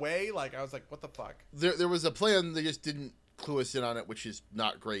just cut away. Like I was like, what the fuck? There was a plan, they just didn't clue us in on it, which is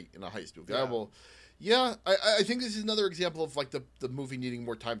not great in a heist movie. I think this is another example of like the movie needing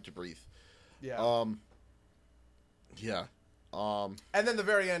more time to breathe. And then the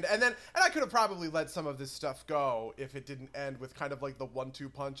very end, and I could have probably let some of this stuff go if it didn't end with kind of like the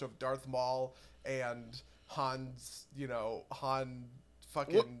 1-2 punch of Darth Maul and Han's, you know, Han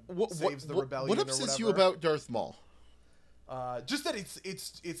fucking saves the rebellion. What upsets you about Darth Maul? Just that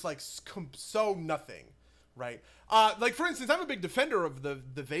it's like so nothing, right? Like for instance, I'm a big defender of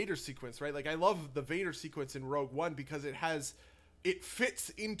the Vader sequence, right? Like I love the Vader sequence in Rogue One because it fits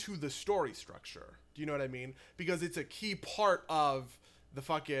into the story structure. Do you know what I mean? Because it's a key part of the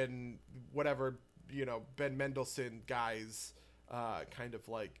fucking whatever, Ben Mendelsohn guy's kind of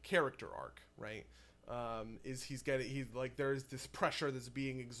like character arc, right? There's this pressure that's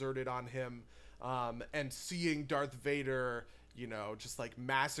being exerted on him, and seeing Darth Vader, just like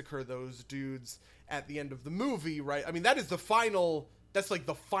massacre those dudes at the end of the movie, right? I mean, that's like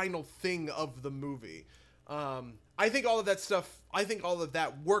the final thing of the movie. I think all of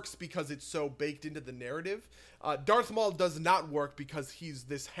that works because it's so baked into the narrative. Darth Maul does not work because he's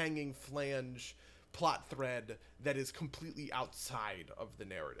this hanging flange plot thread that is completely outside of the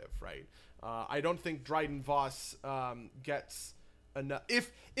narrative, right? I don't think Dryden Voss gets enough.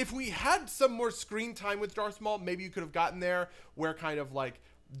 If we had some more screen time with Darth Maul, maybe you could have gotten there where kind of like,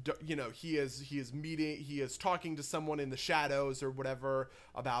 he is talking to someone in the shadows or whatever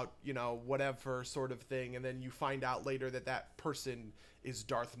about, whatever sort of thing. And then you find out later that person is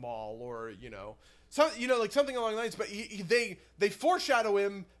Darth Maul or, like something along the lines, but they foreshadow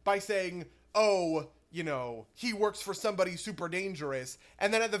him by saying, oh, he works for somebody super dangerous.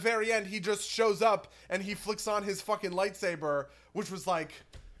 And then at the very end, he just shows up and he flicks on his fucking lightsaber, which was like,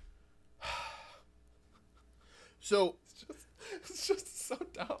 so it's just so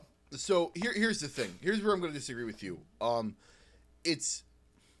dumb. So here's the thing. Here's where I'm going to disagree with you. I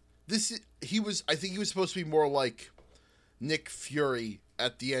think he was supposed to be more like Nick Fury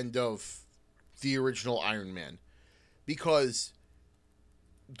at the end of the original Iron Man, because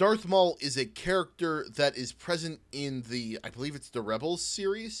Darth Maul is a character that is present in I believe it's the Rebels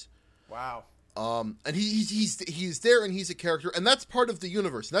series. Wow. And he's there, and he's a character, and that's part of the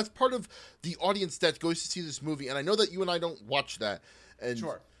universe, and that's part of the audience that goes to see this movie. And I know that you and I don't watch that, and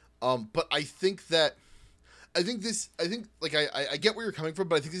sure. But I think I get where you're coming from,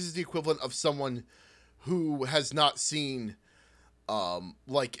 but I think this is the equivalent of someone who has not seen,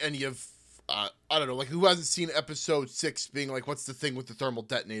 like any of, I don't know, like who hasn't seen episode 6 being like, what's the thing with the thermal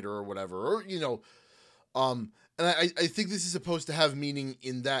detonator or whatever, or, and I think this is supposed to have meaning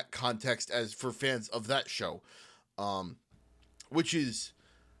in that context as for fans of that show, which is,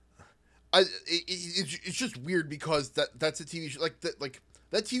 it's just weird because that's a TV show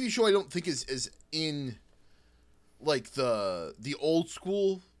that TV show. I don't think is in like the old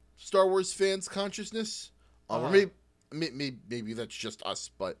school Star Wars fans' consciousness, or maybe that's just us,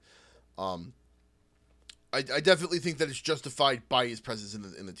 but I definitely think that it's justified by his presence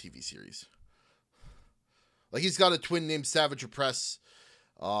in the TV series. Like, he's got a twin named Savage Opress.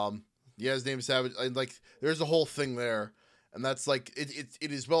 His name is Savage. And, like, there's a whole thing there. And that's, like, it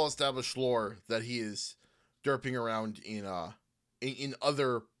is well-established lore that he is derping around in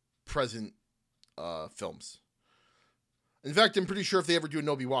other present films. In fact, I'm pretty sure if they ever do an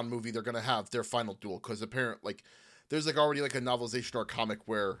Obi-Wan movie, they're going to have their final duel. Because apparently, like, there's, like, already, like, a novelization or a comic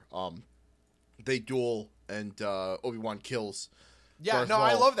where they duel and Obi-Wan kills. Yeah, Darth no, Maul.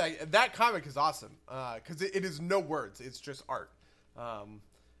 I love that. That comic is awesome because it is no words. It's just art,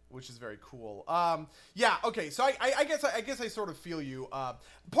 which is very cool. Yeah, okay, so I guess I sort of feel you.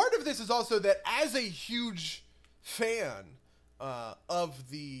 Part of this is also that as a huge fan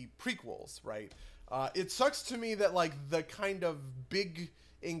of the prequels, right, it sucks to me that, like, the kind of big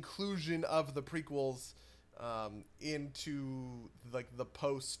inclusion of the prequels into, like, the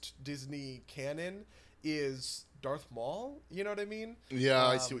post-Disney canon is Darth Maul, you know what I mean? Yeah,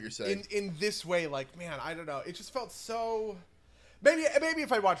 I see what you're saying. In this way, like, man, I don't know. It just felt so... Maybe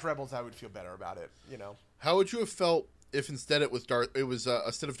if I watched Rebels, I would feel better about it, How would you have felt if instead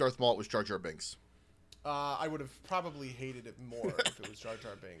instead of Darth Maul, it was Jar Jar Binks? I would have probably hated it more if it was Jar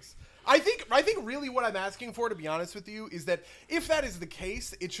Jar Binks. I think really what I'm asking for, to be honest with you, is that if that is the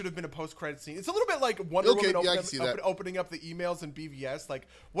case, it should have been a post-credit scene. It's a little bit like Wonder Woman opening up the emails in BVS. Like,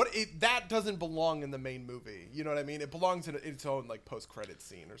 that doesn't belong in the main movie. You know what I mean? It belongs in its own, like, post-credit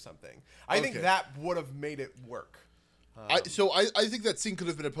scene or something. I think that would have made it work. I think that scene could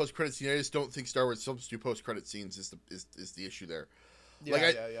have been a post-credit scene. I just don't think Star Wars films do post-credit scenes is the issue there.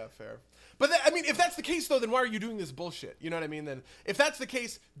 Yeah, fair. But if that's the case, though, then why are you doing this bullshit? You know what I mean? Then if that's the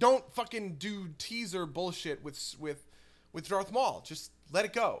case, don't fucking do teaser bullshit with Darth Maul. Just let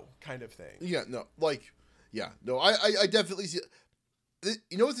it go, kind of thing. Yeah, no, I definitely see.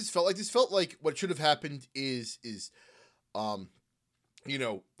 You know what this felt like? This felt like what should have happened is Han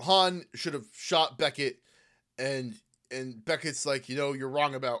should have shot Beckett, and Beckett's like, you're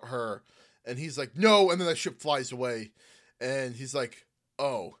wrong about her, and he's like, no, and then the ship flies away, and he's like,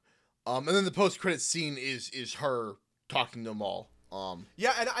 oh. And then the post-credit scene is her talking to Maul.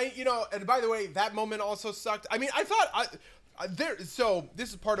 Yeah, and and by the way, that moment also sucked. I mean, I thought so this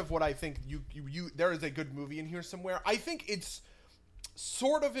is part of what I think you there is a good movie in here somewhere. I think it's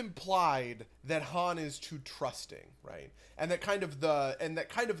sort of implied that Han is too trusting, right? And that kind of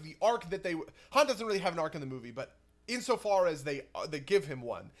the arc that Han doesn't really have an arc in the movie, but insofar as they give him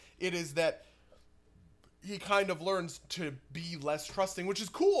one, it is that he kind of learns to be less trusting, which is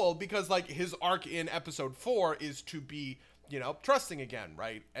cool because like his arc in episode 4 is to be, trusting again,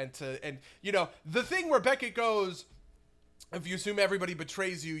 right? And the thing where Beckett goes, if you assume everybody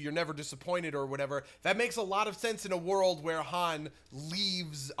betrays you, you're never disappointed or whatever, that makes a lot of sense in a world where Han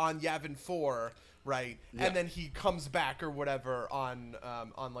leaves on Yavin 4, right? Yeah. And then he comes back or whatever on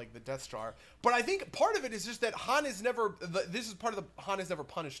like the Death Star. But I think part of it is just that Han is never, this is part of the Han is never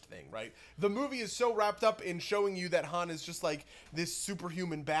punished thing, right? The movie is so wrapped up in showing you that Han is just like this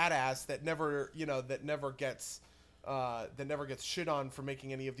superhuman badass that never gets shit on for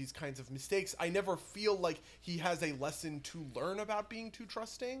making any of these kinds of mistakes. I never feel like he has a lesson to learn about being too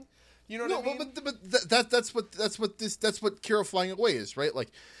trusting. You know what I mean? But that's what Kira Flying Away is, right? Like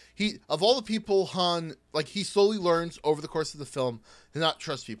he, of all the people, Han, like he slowly learns over the course of the film to not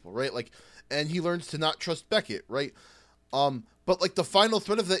trust people, right? Like, and he learns to not trust Beckett, right? But like the final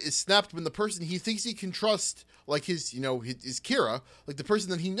thread of that is snapped when the person he thinks he can trust, like his Kira, like the person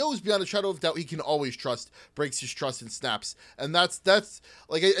that he knows beyond a shadow of doubt he can always trust, breaks his trust and snaps. And that's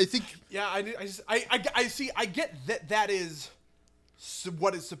like, I think. Yeah, I see. I get that is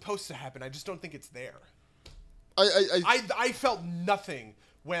what is supposed to happen. I just don't think it's there. I felt nothing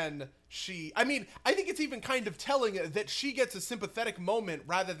when she, I think it's even kind of telling that she gets a sympathetic moment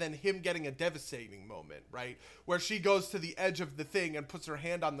rather than him getting a devastating moment, right? Where she goes to the edge of the thing and puts her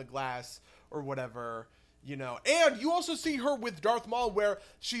hand on the glass or whatever, And you also see her with Darth Maul where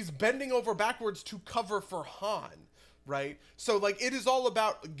she's bending over backwards to cover for Han, right? So, like, it is all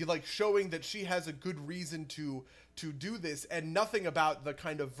about, like, showing that she has a good reason to do this and nothing about the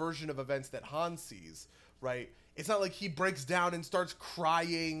kind of version of events that Han sees, right? It's not like he breaks down and starts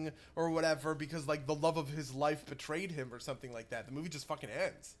crying or whatever because, like, the love of his life betrayed him or something like that. The movie just fucking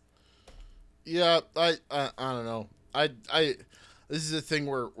ends. Yeah, I don't know. This is a thing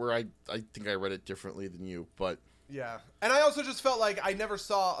where I think I read it differently than you, but... Yeah. And I also just felt like I never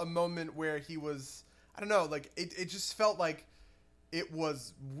saw a moment where he was... I don't know, like, it just felt like it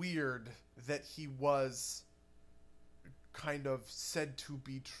was weird that he was kind of said to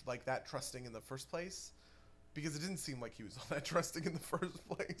be, like, that trusting in the first place. Because it didn't seem like he was all that trusting in the first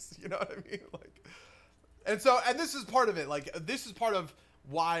place. You know what I mean? Like, and this is part of it. Like, this is part of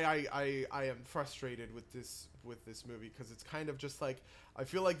why I am frustrated with this movie, because it's kind of just like, I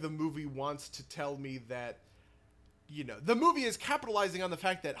feel like the movie wants to tell me that, the movie is capitalizing on the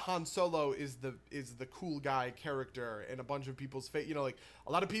fact that Han Solo is the cool guy character in a bunch of people's face. Like,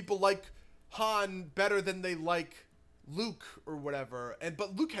 a lot of people like Han better than they like Luke or whatever,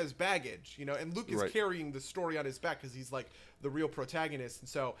 but Luke has baggage, and Luke is carrying the story on his back because he's like the real protagonist. And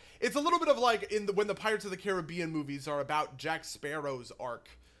so it's a little bit of like when the Pirates of the Caribbean movies are about Jack Sparrow's arc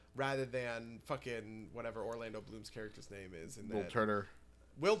rather than fucking whatever Orlando Bloom's character's name is.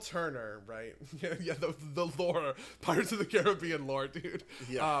 Will Turner, right? yeah, the lore, Pirates of the Caribbean lore, dude.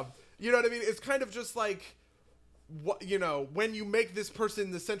 Yeah. You know what I mean? It's kind of just like, what, when you make this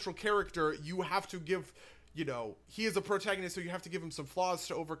person the central character, you have to give, he is a protagonist, so you have to give him some flaws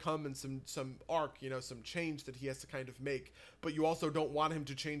to overcome and some arc, some change that he has to kind of make. But you also don't want him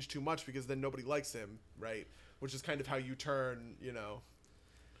to change too much because then nobody likes him, right? Which is kind of how you turn,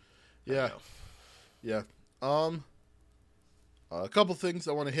 Yeah. Yeah. A couple things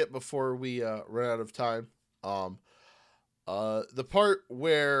I want to hit before we run out of time. The part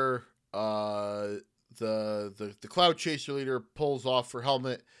where the Cloud Chaser leader pulls off her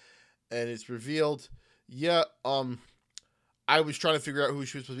helmet and it's revealed. Yeah, I was trying to figure out who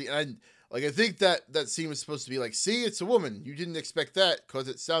she was supposed to be, and I think that scene was supposed to be like, see, it's a woman. You didn't expect that because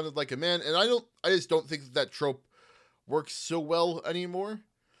it sounded like a man, and I just don't think that trope works so well anymore.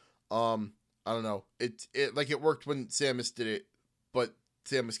 I don't know. It worked when Samus did it, but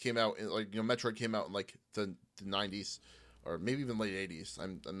Samus came out in Metroid came out in like the 90s or maybe even late 80s.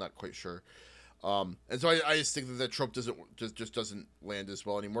 I'm not quite sure. And so I just think that trope doesn't land as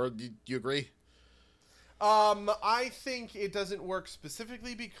well anymore. Do you agree? I think it doesn't work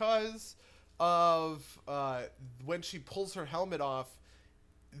specifically because of when she pulls her helmet off.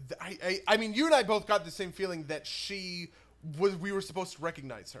 I mean, you and I both got the same feeling that we were supposed to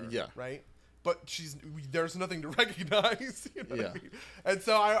recognize her. Yeah. Right? But there's nothing to recognize. You know what I mean? And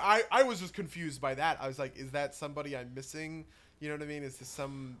so I was just confused by that. I was like, is that somebody I'm missing? You know what I mean? Is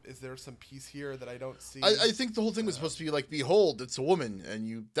there some piece here that I don't see? I think the whole thing was supposed to be like, behold, it's a woman,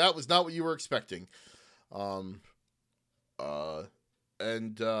 and that was not what you were expecting. What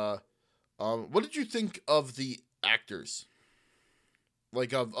did you think of the actors?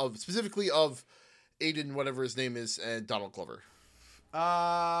 Like of specifically of Aiden, whatever his name is, and Donald Glover.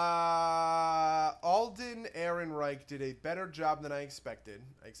 Alden Ehrenreich did a better job than I expected.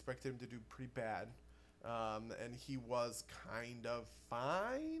 I expected him to do pretty bad. And he was kind of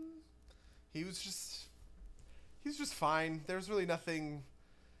fine. He was just fine. There's really nothing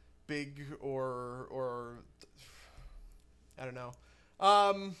big or I don't know.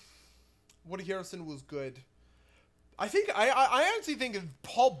 Woody Harrelson was good. I honestly think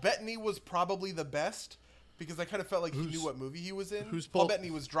Paul Bettany was probably the best because I kind of felt like he knew what movie he was in. Who's Paul Bettany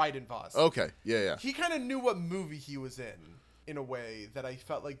was Dryden Voss. Okay, yeah. He kind of knew what movie he was in a way that I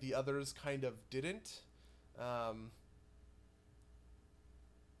felt like the others kind of didn't.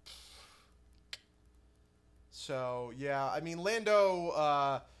 So yeah, I mean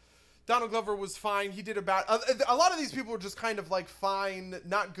Lando, Donald Glover was fine. He did about a lot of these people were just kind of like fine,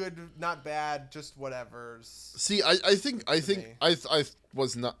 not good, not bad, just whatever. See, I think I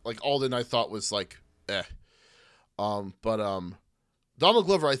was not like Alden. I thought was like but Donald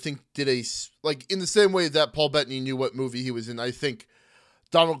Glover I think did in the same way that Paul Bettany knew what movie he was in. I think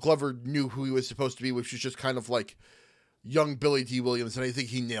Donald Glover knew who he was supposed to be, which was just kind of like young Billy D. Williams, and I think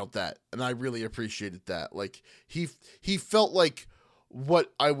he nailed that, and I really appreciated that. Like he felt like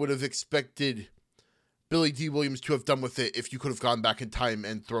what I would have expected Billy D. Williams to have done with it if you could have gone back in time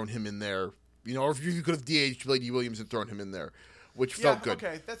and thrown him in there, or if you could have DH'd Billy D. Williams and thrown him in there, which felt good.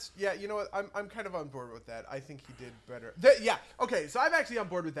 Okay, you know what, I'm kind of on board with that. I think he did better. Okay, so I'm actually on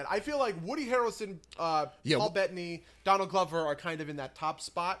board with that. I feel like Woody Harrelson, Paul Bettany, Donald Glover are kind of in that top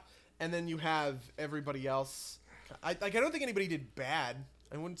spot, and then you have everybody else. I don't think anybody did bad.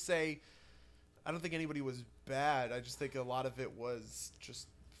 I don't think anybody was bad. I just think a lot of it was just,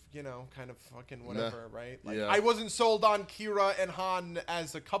 kind of fucking whatever, right? Like, I wasn't sold on Kira and Han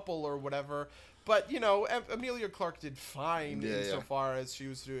as a couple or whatever, but, Emilia Clarke did fine insofar as she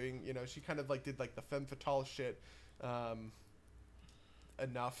was doing, she kind of like did like the femme fatale shit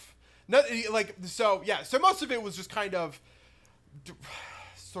enough. So most of it was just kind of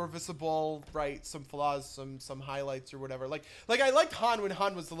serviceable, right? Some flaws, some highlights or whatever. Like I liked Han when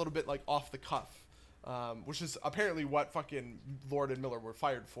Han was a little bit like off the cuff, which is apparently what fucking Lord and Miller were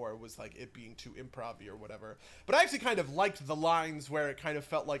fired for, was like it being too improv-y or whatever. But I actually kind of liked the lines where it kind of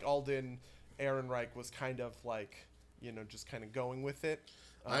felt like Alden Ehrenreich was kind of like, just kind of going with it.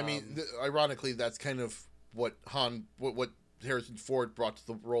 I mean, ironically, that's kind of what Harrison Ford brought to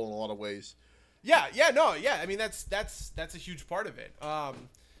the role in a lot of ways. I mean, that's a huge part of it.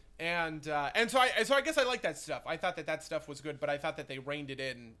 And so I guess I like that stuff. I thought that stuff was good, but I thought that they reined it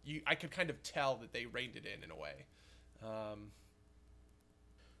in. I could kind of tell that they reined it in a way.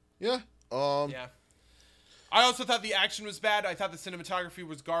 Yeah. I also thought the action was bad. I thought the cinematography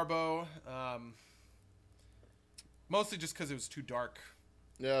was garbo. Mostly just because it was too dark.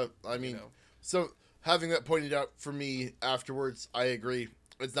 Yeah, I mean, so having that pointed out for me afterwards, I agree.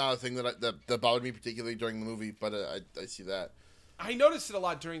 It's not a thing that bothered me particularly during the movie, but I see that. I noticed it a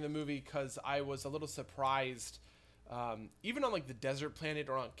lot during the movie because I was a little surprised. Even on like the desert planet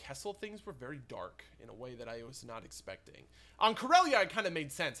or on Kessel, things were very dark in a way that I was not expecting. On Corellia, it kind of made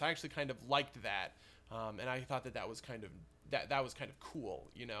sense. I actually kind of liked that, and I thought that was kind of that was kind of cool,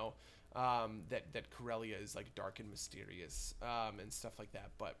 that Corellia is like dark and mysterious and stuff like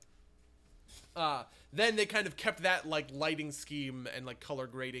that. But then they kind of kept that like lighting scheme and like color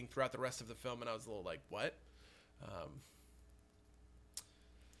grading throughout the rest of the film, and I was a little like, what?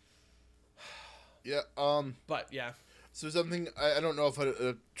 But yeah. So something I don't know if I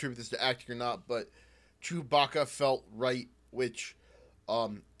attribute this to acting or not, but Chewbacca felt right, which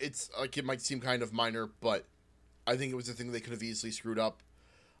it's like it might seem kind of minor, but I think it was a thing they could have easily screwed up.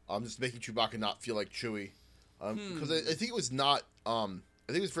 Just making Chewbacca not feel like Chewie, because I think it was not. I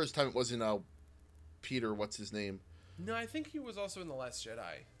think it was the first time it wasn't Peter. What's his name? No, I think he was also in The Last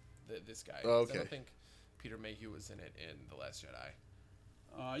Jedi. This guy. Oh, okay. I don't think Peter Mayhew was in it in The Last Jedi.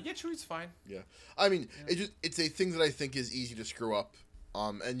 Yeah, Chewie's fine. Yeah, I mean, it's a thing that I think is easy to screw up,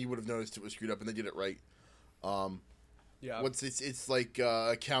 and you would have noticed it was screwed up, and they did it right. Yeah. Once it's like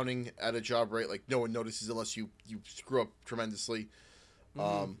accounting at a job, right? Like no one notices unless you screw up tremendously.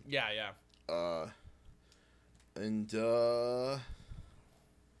 Yeah. And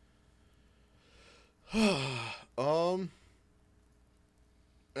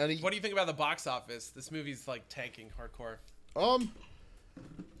what do you think about the box office? This movie's like tanking hardcore.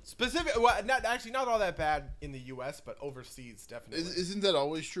 Well, not all that bad in the U.S., but overseas definitely. Isn't that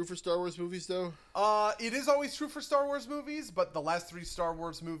always true for Star Wars movies, though? It is always true for Star Wars movies, but the last 3 Star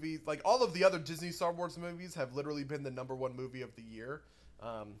Wars movies, like all of the other Disney Star Wars movies, have literally been the #1 movie of the year.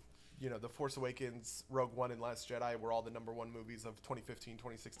 The Force Awakens, Rogue One, and Last Jedi were all the #1 movies of 2015,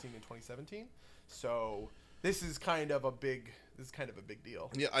 2016, and 2017. So this is kind of a big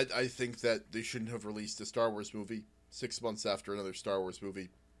deal. Yeah, I think that they shouldn't have released a Star Wars movie 6 months after another Star Wars movie.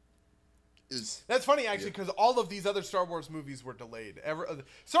 That's funny, actually, because all of these other Star Wars movies were delayed.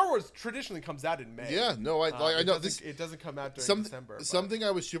 Star Wars traditionally comes out in May. Yeah, no, I know this. It doesn't come out during December. Something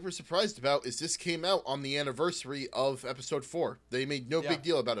I was super surprised about is this came out on the anniversary of Episode 4. They made no big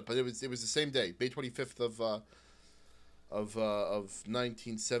deal about it, but it was the same day, May 25th of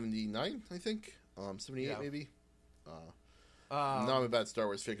 1979, I think, 78 maybe. Now I'm a bad Star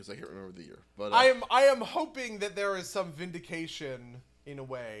Wars fan because I can't remember the year. But I am hoping that there is some vindication in a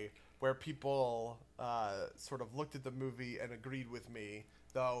way, where people sort of looked at the movie and agreed with me,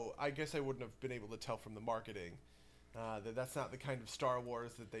 though I guess I wouldn't have been able to tell from the marketing that's not the kind of Star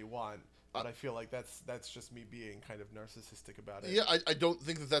Wars that they want. But I feel like that's just me being kind of narcissistic about it. Yeah, I don't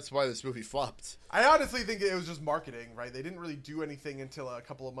think that's why this movie flopped. I honestly think it was just marketing, right? They didn't really do anything until a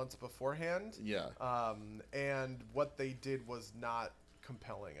couple of months beforehand. Yeah. And what they did was not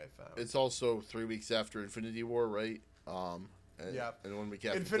compelling, I found. It's also 3 weeks after Infinity War, right? And 1 week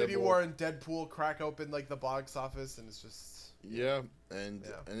after Infinity War and Deadpool crack open like the box office, and it's just and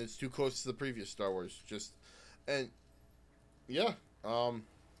it's too close to the previous Star Wars.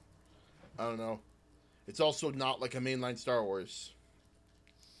 I don't know. It's also not like a mainline Star Wars.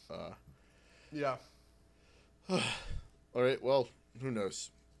 Yeah. All right. Well, who knows?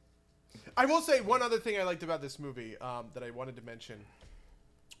 I will say one other thing I liked about this movie that I wanted to mention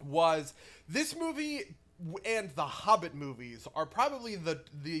was this movie and the Hobbit movies are probably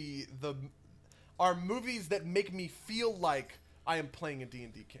are movies that make me feel like I am playing a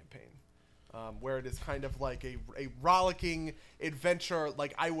D&D campaign, where it is kind of like a rollicking adventure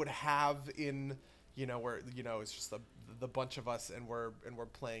like I would have in, where it's just the bunch of us and we're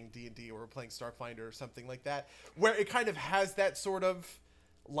playing D&D or we're playing Starfinder or something like that, where it kind of has that sort of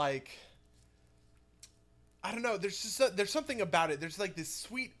like, I don't know. There's something about it. There's like this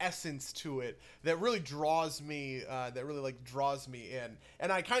sweet essence to it that really draws me. Draws me in.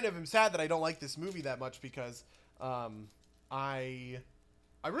 And I kind of am sad that I don't like this movie that much because I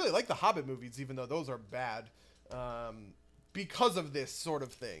really like the Hobbit movies, even though those are bad. Because of this sort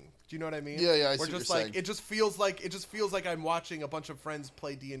of thing. Do you know what I mean? Yeah, I see what you're saying. It just feels like I'm watching a bunch of friends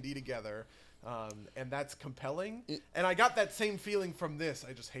play D&D together. And that's compelling. And I got that same feeling from this.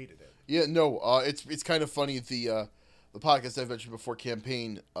 I just hated it. Yeah, no, it's kind of funny. The podcast I've mentioned before,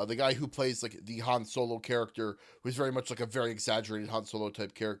 Campaign, the guy who plays like the Han Solo character, who's very much like a very exaggerated Han Solo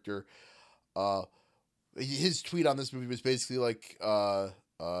type character, his tweet on this movie was basically like,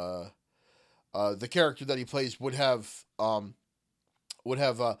 the character that he plays would have done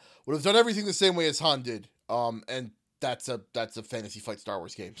everything the same way as Han did. And that's a Fantasy Flight Star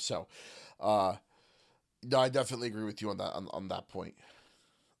Wars game. So, no, I definitely agree with you on that point.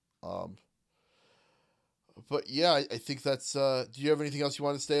 But yeah, I think that's. Do you have anything else you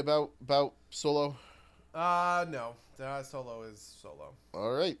want to say about Solo? No. Solo is Solo.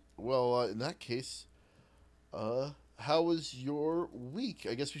 All right. Well, in that case, how was your week?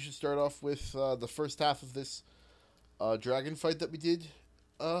 I guess we should start off with the first half of this dragon fight that we did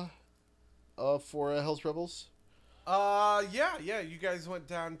for Hell's Rebels. Yeah, you guys went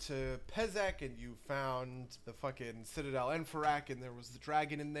down to Pezek and you found the fucking Citadel Enferak and there was the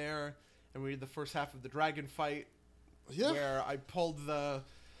dragon in there, and we did the first half of the dragon fight. Yeah. Where I pulled the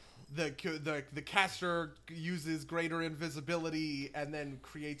caster uses greater invisibility and then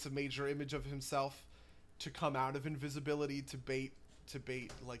creates a major image of himself to come out of invisibility to bait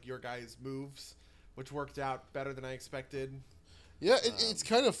like your guys' moves, which worked out better than I expected. Yeah, it's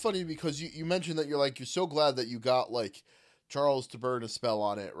kind of funny because you mentioned that you're so glad that you got like Charles to burn a spell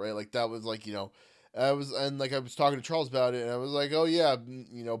on it, right? Like that was like, I was talking to Charles about it and I was like, oh yeah,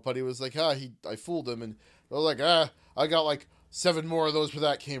 but he was like, I fooled him, and I was like, I got like 7 more of those where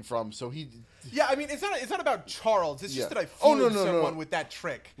that came from. So he. Yeah, I mean, it's not about Charles. It's just that I fooled someone with that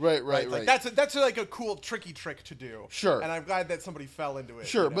trick. Right. Like that's like a cool, tricky trick to do. Sure. And I'm glad that somebody fell into it.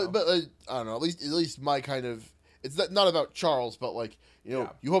 Sure, but I don't know. At least my kind of. It's not about Charles, but like you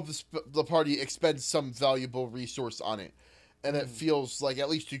hope the party expends some valuable resource on it, and it feels like, at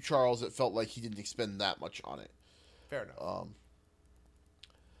least to Charles, it felt like he didn't expend that much on it. Fair enough.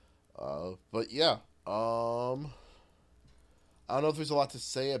 But yeah, I don't know if there's a lot to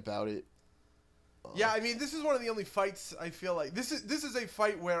say about it. Yeah, I mean, this is one of the only fights I feel like this is a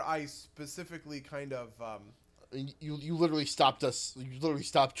fight where I specifically kind of You literally stopped us. You literally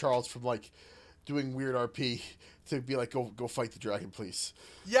stopped Charles from like doing weird RP to be like, go fight the dragon, please.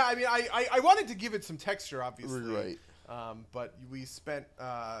 yeah, I mean, I wanted to give it some texture, obviously, Right. but we spent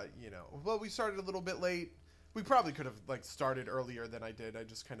well, we started a little bit late. We probably could have like started earlier than I did. I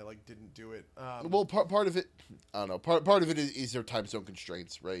just kind of like didn't do it. Well, part of it, I don't know. Part of it is their time zone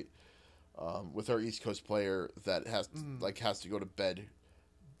constraints, right? With our East Coast player that has to go to bed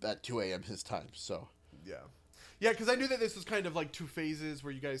at 2 a.m. his time. So yeah, because I knew that this was kind of like two phases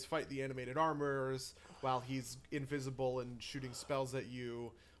where you guys fight the animated armors while he's invisible and shooting spells at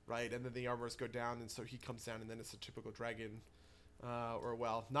you, right? And then the armors go down, and so he comes down, and then it's a typical dragon, or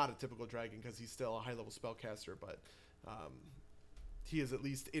well, not a typical dragon because he's still a high-level spellcaster, but he is at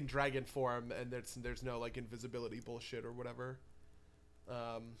least in dragon form, and there's no like invisibility bullshit or whatever.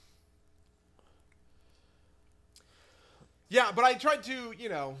 Yeah, but I tried to,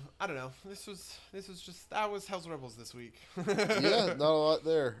 I don't know. This was that was Hell's Rebels this week. yeah, not a lot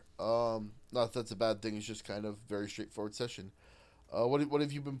there. Not that that's a bad thing. It's just kind of very straightforward session. What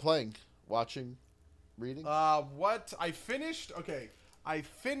have you been playing, watching, reading? What I finished? Okay, I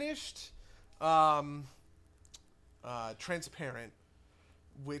finished, Transparent,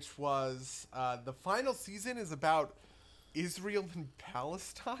 which was the final season is about Israel and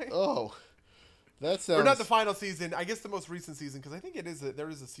Palestine. Oh. That sounds... Or not the final season. I guess the most recent season, because I think there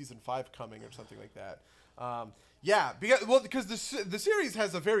is a season 5 coming or something like that. Yeah, because the series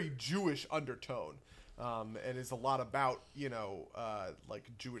has a very Jewish undertone, and is a lot about like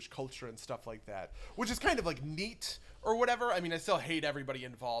Jewish culture and stuff like that, which is kind of like neat or whatever. I mean, I still hate everybody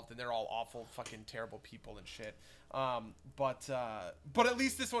involved, and they're all awful, fucking terrible people and shit. But at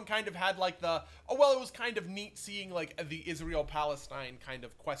least this one kind of had like it was kind of neat seeing like the Israel-Palestine kind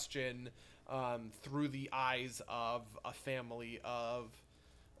of question. Through the eyes of a family of,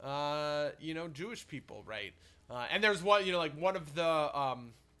 Jewish people, right? And there's one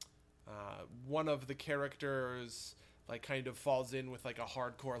of the characters like kind of falls in with like a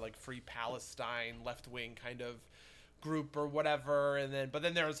hardcore like Free Palestine left wing kind of group or whatever, but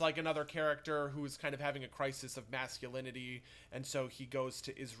then there's like another character who's kind of having a crisis of masculinity, and so he goes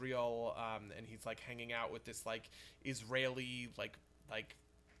to Israel, and he's like hanging out with this like Israeli like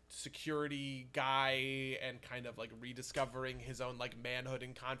security guy and kind of like rediscovering his own like manhood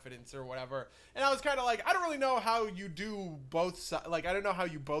and confidence or whatever. And I was kind of like, I don't really know how you do both I don't know how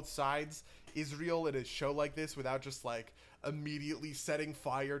you both sides Israel in a show like this without just like immediately setting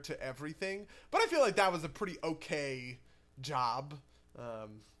fire to everything. But I feel like that was a pretty okay job. I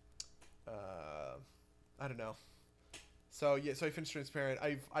don't know. So yeah, so I finished Transparent.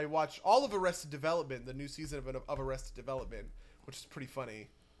 I watched all of Arrested Development, the new season of Arrested Development, which is pretty funny.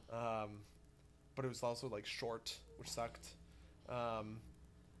 But it was also like short, which sucked. Are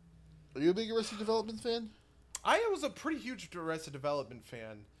you a big Arrested Development fan? I was a pretty huge Arrested Development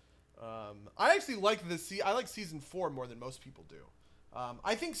fan. I actually like I like season 4 more than most people do.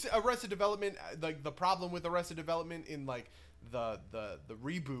 I think Arrested Development, like the problem with Arrested Development in like the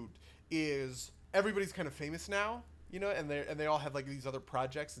reboot is everybody's kind of famous now, and they all have like these other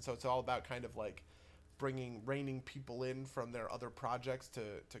projects, and so it's all about kind of like reining people in from their other projects to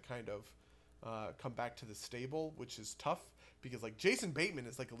kind of come back to the stable, which is tough because like Jason Bateman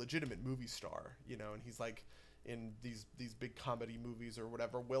is like a legitimate movie star, and he's like in these big comedy movies or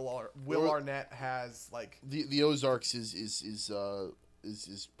whatever. Will Arnett has like the Ozarks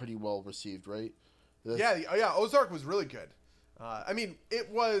is pretty well received, right? Yeah, Ozark was really good. I mean,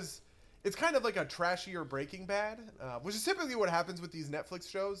 it's kind of like a trashier Breaking Bad, which is typically what happens with these Netflix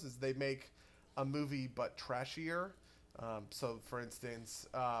shows is they make a movie but trashier. So for instance,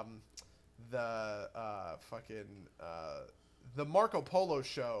 the Marco Polo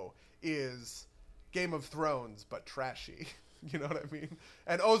show is Game of Thrones but trashy. You know what I mean?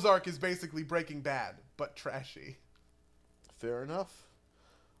 And Ozark is basically Breaking Bad but trashy. Fair enough.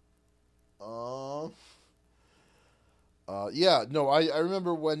 Yeah, no, I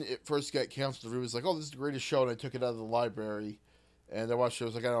remember when it first got canceled, it was like, oh, this is the greatest show, and I took it out of the library. And I watched it. I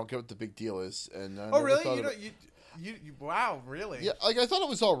was like, I don't get what the big deal is. And really? You wow, really? Yeah, like I thought it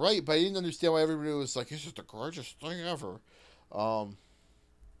was all right, but I didn't understand why everybody was like, it's just the greatest thing ever.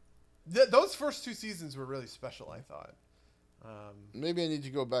 Those first 2 seasons were really special, I thought. Maybe I need to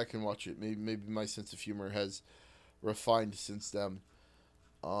go back and watch it. Maybe my sense of humor has refined since then.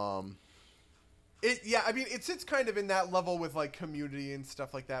 I mean, it sits kind of in that level with like Community and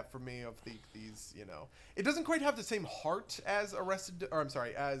stuff like that for me of these, it doesn't quite have the same heart as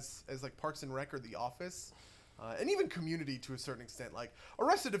as like Parks and Rec or The Office. and even Community to a certain extent. Like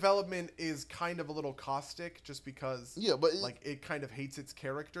Arrested Development is kind of a little caustic just because like it kind of hates its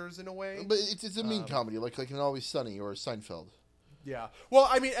characters in a way. But it's a mean comedy, like an Always Sunny or Seinfeld. Yeah. Well,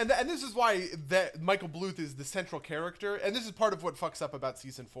 I mean, and this is why that Michael Bluth is the central character, and this is part of what fucks up about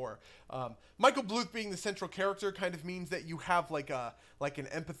season 4. Michael Bluth being the central character kind of means that you have like an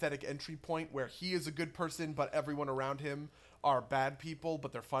empathetic entry point where he is a good person, but everyone around him are bad people,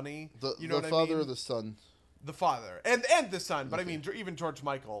 but they're funny. You know what I mean? The father or the son? The father and the son, but I mean even George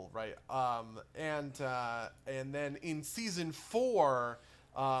Michael, right? And then in season 4,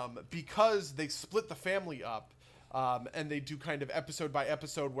 because they split the family up. And they do kind of episode by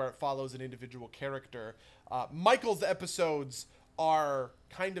episode where it follows an individual character. Michael's episodes are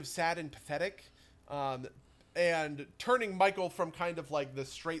kind of sad and pathetic, and turning Michael from kind of like the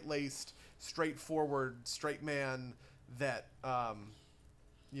straight-laced, straightforward, straight man that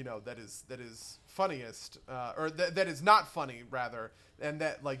that is funniest, or that is not funny rather, and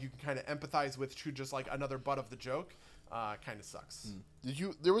that like you can kind of empathize with to just like another butt of the joke. Kind of sucks.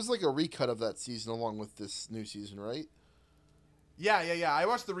 There was like a recut of that season along with this new season, right? Yeah. I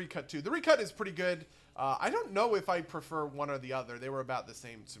watched the recut too. The recut is pretty good. I don't know if I prefer one or the other. They were about the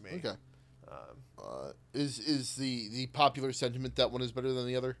same to me. Okay. Is the popular sentiment that one is better than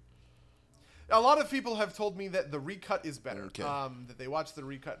the other? A lot of people have told me that the recut is better. Okay. That they watched the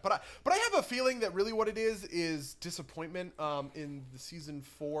recut, but I have a feeling that really what it is disappointment in the season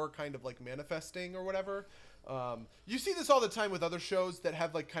 4 kind of like manifesting or whatever. You see this all the time with other shows that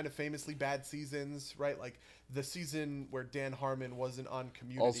have like kind of famously bad seasons, right? Like the season where Dan Harmon wasn't on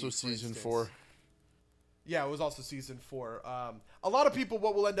Community. Also season 4. Yeah, it was also season 4. A lot of people,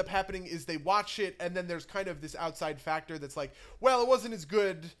 what will end up happening is they watch it and then there's kind of this outside factor that's like, well, it wasn't as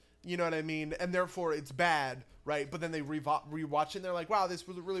good, you know what I mean? And therefore it's bad, right? But then they rewatch it and they're like, wow, this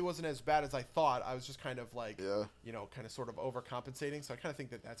really wasn't as bad as I thought. I was just kind of like, kind of sort of overcompensating. So I kind of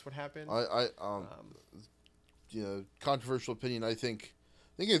think that that's what happened. Controversial opinion. I think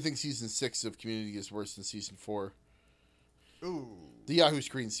season 6 of Community is worse than season 4. Ooh. The Yahoo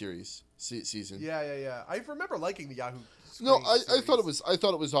Screen series season. Yeah. I remember liking the Yahoo Screen No, I series.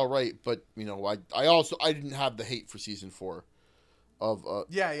 thought it was all right, but I didn't have the hate for season 4.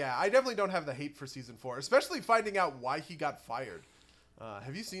 Yeah. I definitely don't have the hate for season 4, especially finding out why he got fired.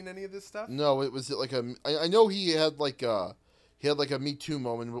 Have you seen any of this stuff? No, it was like I know he had like a Me Too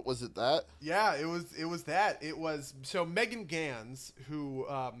moment, but was it that? Yeah, it was that. It was so Megan Gans, who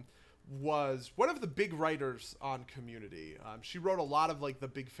was one of the big writers on Community. She wrote a lot of like the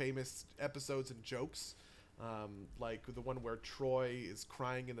big famous episodes and jokes, like the one where Troy is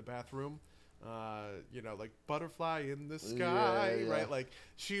crying in the bathroom. Like butterfly in the sky, right? Like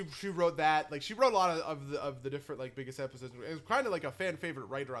she wrote that. Like she wrote a lot of the different like biggest episodes. It was kind of like a fan favorite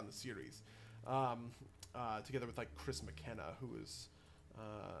writer on the series. Together with like Chris McKenna, who is,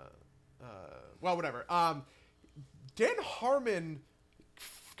 whatever. Dan Harmon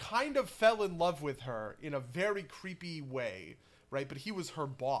kind of fell in love with her in a very creepy way, right? But he was her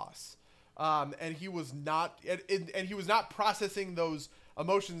boss, and he was not, and he was not processing those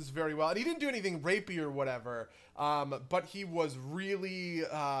emotions very well. And he didn't do anything rapey or whatever, but he was really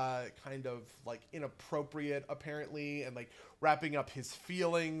kind of like inappropriate apparently, and like wrapping up his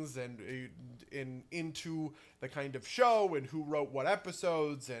feelings and into the kind of show and who wrote what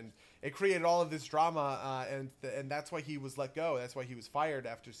episodes, and it created all of this drama, and that's why he was let go. That's why he was fired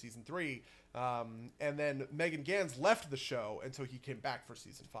after season 3. And then Megan Gans left the show, and so he came back for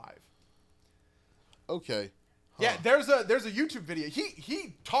season 5. Okay. Huh. Yeah, there's a YouTube video.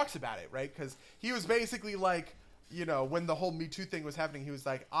 He talks about it, right? Because he was basically like, when the whole Me Too thing was happening, he was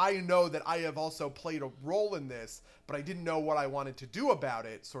like, I know that I have also played a role in this, but I didn't know what I wanted to do about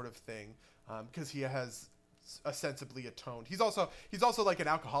it, sort of thing. Because he has ostensibly atoned. He's also like an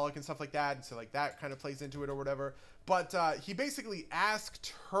alcoholic and stuff like that, and so like that kind of plays into it or whatever. But he basically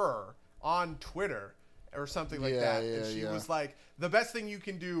asked her on Twitter or something like that, and she was like, the best thing you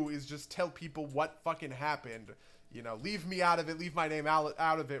can do is just tell people what fucking happened. Leave me out of it, leave my name out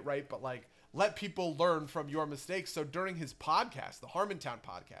of it, right? But like, let people learn from your mistakes. So during his podcast, the Harmontown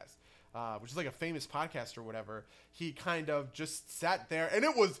podcast, which is like a famous podcast or whatever, he kind of just sat there, and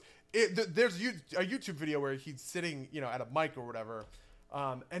there's a YouTube video where he's sitting, at a mic or whatever,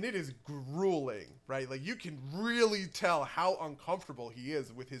 and it is grueling, right? Like you can really tell how uncomfortable he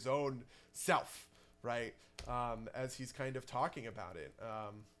is with his own self, right? As he's kind of talking about it.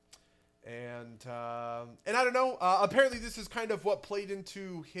 And I don't know, apparently this is kind of what played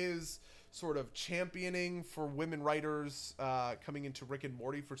into his sort of championing for women writers coming into Rick and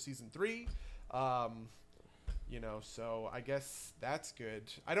Morty for season 3. So I guess that's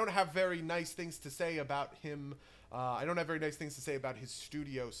good. I don't have very nice things to say about him. I don't have very nice things to say about his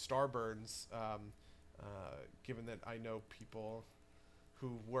studio, Starburns, given that I know people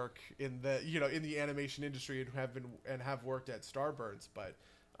who work in the in the animation industry and have worked at Starburns, but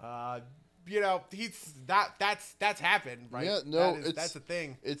that's happened, right? Yeah, no, that's a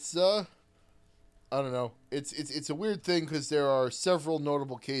thing. It's I don't know. It's a weird thing because there are several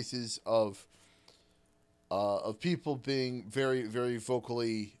notable cases of people being very, very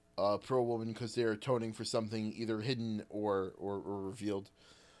vocally pro woman because they are atoning for something either hidden or revealed.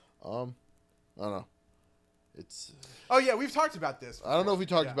 I don't know. It's. Oh yeah, we've talked about this before. I don't know if we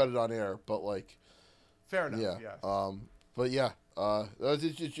talked about it on air, but like. Fair enough. Yeah. But yeah.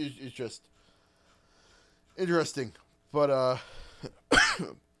 It's just interesting, but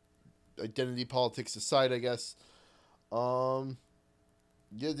identity politics aside, I guess.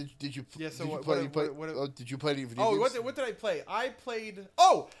 Yeah, did you? Yeah. So did you play any video games? What did I play? I played.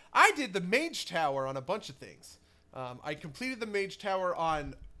 Oh, I did the Mage Tower on a bunch of things. I completed the Mage Tower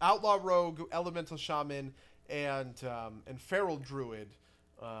on Outlaw Rogue, Elemental Shaman, and Feral Druid.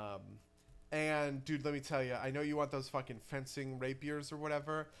 And dude, let me tell you, I know you want those fucking fencing rapiers or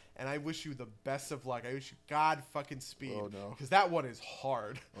whatever, and I wish you the best of luck. I wish you God fucking speed. Oh no, because that one is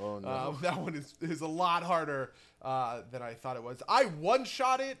hard. Oh no, that one is a lot harder than I thought it was. I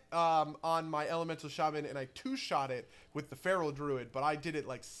one-shot it on my Elemental Shaman, and I two-shot it with the Feral Druid, but I did it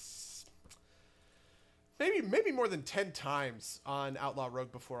like maybe more than 10 times on Outlaw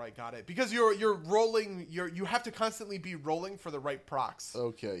Rogue before I got it, because you're rolling, you have to constantly be rolling for the right procs.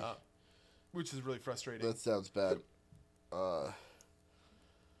 Okay. Which is really frustrating. That sounds bad. Oh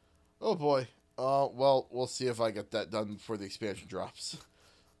boy. Well, we'll see if I get that done before the expansion drops.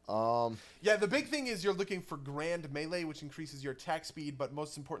 Yeah, the big thing is you're looking for Grand Melee, which increases your attack speed, but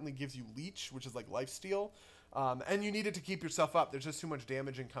most importantly gives you Leech, which is like lifesteal. And you need it to keep yourself up. There's just too much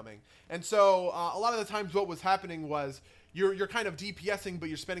damage incoming. And so a lot of the times what was happening was you're kind of DPSing, but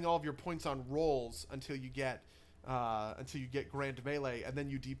you're spending all of your points on rolls until you get Grand Melee, and then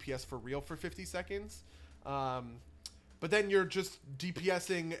you DPS for real for 50 seconds. But then you're just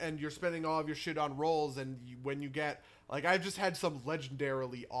DPSing and you're spending all of your shit on rolls, and when you get, like, I've just had some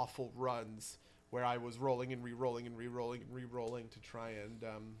legendarily awful runs where I was rolling and re-rolling and re-rolling and re-rolling to try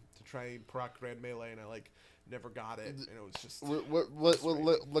and proc Grand Melee, and I like never got it, and it was just what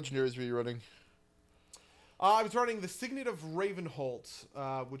legendaries were you running? I was running the Signet of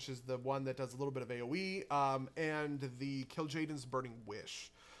Ravenholt, which is the one that does a little bit of AoE, and the Kil'jaeden's Burning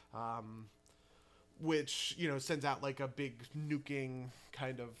Wish, which, sends out like a big nuking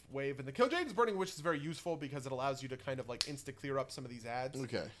kind of wave. And the Kil'jaeden's Burning Wish is very useful because it allows you to kind of like insta-clear up some of these ads.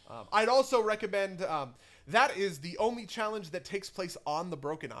 Okay. I'd also recommend, that is the only challenge that takes place on the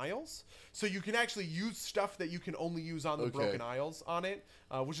Broken Isles. So you can actually use stuff that you can only use on the Broken Isles on it,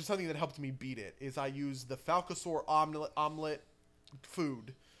 which is something that helped me beat it, is I use the Falcosaur Omelet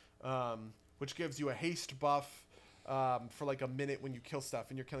food, which gives you a haste buff for like a minute when you kill stuff,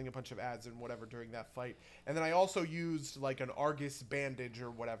 and you're killing a bunch of ads and whatever during that fight. And then I also used like an Argus bandage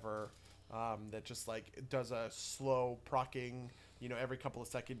or whatever, that just like does a slow procking, every couple of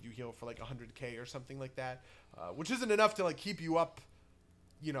seconds you heal for like 100k or something like that, which isn't enough to like keep you up,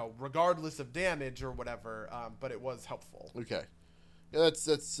 regardless of damage or whatever, but it was helpful. Okay. Yeah,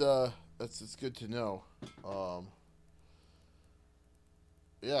 that's good to know.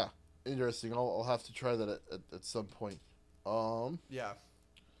 Yeah, interesting. I'll have to try that at some point. Yeah.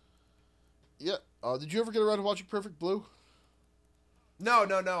 Yeah. Did you ever get around to watching Perfect Blue? No,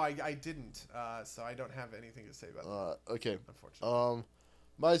 I didn't. So I don't have anything to say about that. Okay. Unfortunately.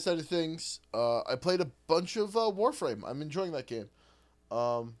 My side of things, I played a bunch of Warframe. I'm enjoying that game.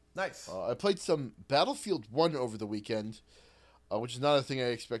 Nice. I played some Battlefield 1 over the weekend, which is not a thing I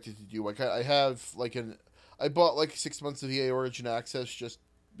expected to do. Like I have I bought like 6 months of EA Origin Access just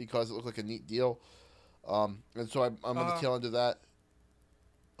because it looked like a neat deal, and so I'm on the tail end of that.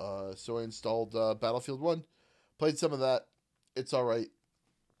 So I installed Battlefield 1, played some of that. It's all right.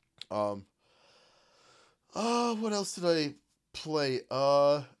 What else did I play?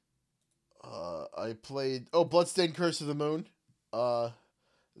 I played Bloodstained: Curse of the Moon.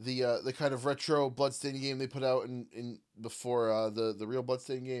 The kind of retro Bloodstained game they put out in before the real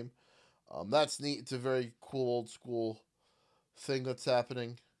Bloodstained game. That's neat. It's a very cool old school thing that's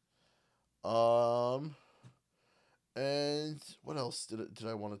happening. And what else did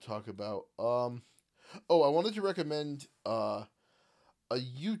I want to talk about? I wanted to recommend a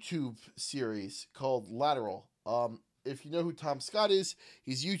YouTube series called Lateral. If you know who Tom Scott is,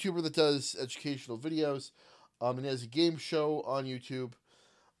 he's a YouTuber that does educational videos. And he has a game show on YouTube.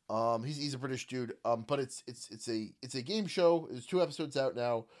 He's a British dude. But it's a game show. There's 2 episodes out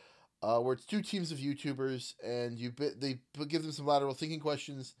now. Where it's 2 teams of YouTubers, and they give them some lateral thinking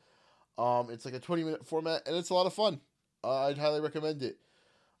questions. It's like a 20-minute format, and it's a lot of fun. I'd highly recommend it.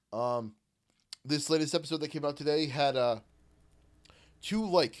 This latest episode that came out today had 2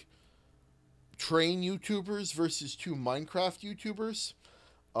 like train YouTubers versus 2 Minecraft YouTubers,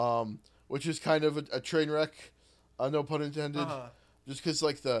 which is kind of a train wreck, no pun intended. Just because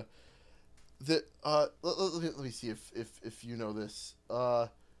like let me see if you know this. Do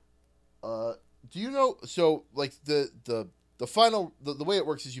you know? So like the final the way it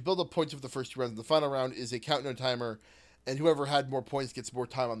works is you build up points of the first 2 rounds. And the final round is a countdown timer, and whoever had more points gets more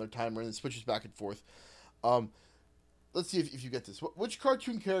time on their timer, and it switches back and forth. Let's see if you get this. Which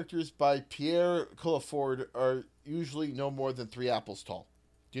cartoon characters by Pierre Colliford are usually no more than 3 apples tall?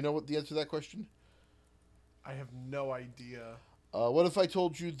 Do you know what the answer to that question? I have no idea. What if I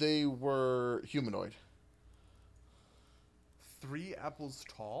told you they were humanoid? 3 apples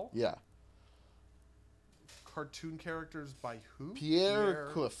tall? Yeah. Cartoon characters by who? Pierre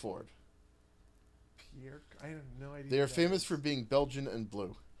Colliford. Pierre? I have no idea. They are famous for being Belgian and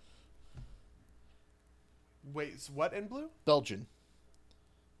blue. Wait, so what and blue? Belgian.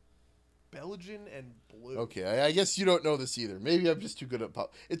 Belgian and blue. Okay, I guess you don't know this either. Maybe I'm just too good at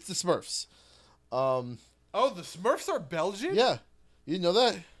pop. It's the Smurfs. Oh, the Smurfs are Belgian? Yeah. You didn't know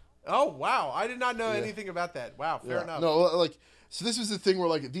that? Oh, wow. I did not know anything about that. Wow, fair enough. No, like, so this was the thing where,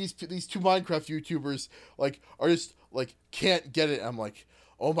 like, these 2 Minecraft YouTubers, like, are just, like, can't get it. I'm like,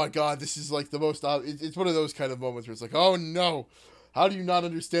 oh my god, this is, like, the most, it's one of those kind of moments where it's like, oh no, how do you not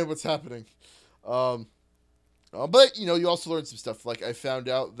understand what's happening? But, you know, you also learn some stuff. Like, I found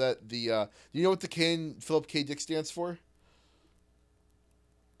out that do you know what the Philip K. Dick stands for?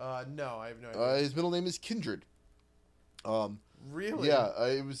 No, I have no idea. His middle name is Kindred. Really? Yeah,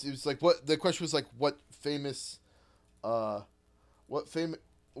 it was like what the question was like what famous author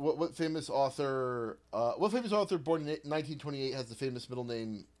born in 1928 has the famous middle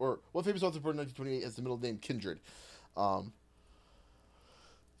name, or what famous author born in 1928 has the middle name Kindred?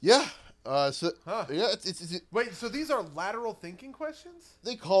 Yeah. Wait, so these are lateral thinking questions?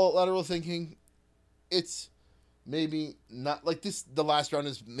 They call it lateral thinking. It's maybe not like this. The last round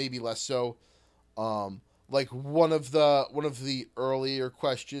is maybe less so. Like one of the earlier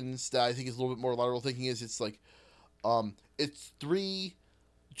questions that I think is a little bit more lateral thinking is it's like, it's 3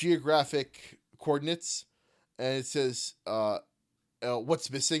 geographic coordinates, and it says, what's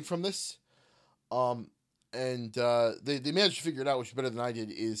missing from this? They managed to figure it out, which is better than I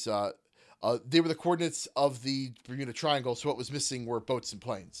did. Is they were the coordinates of the Bermuda Triangle, so what was missing were boats and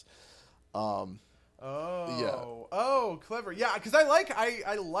planes. Oh, yeah. Oh, clever. Yeah, because I like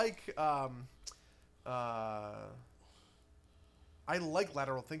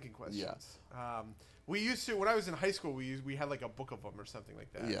lateral thinking questions. Yeah. We used to, when I was in high school, we had like a book of them or something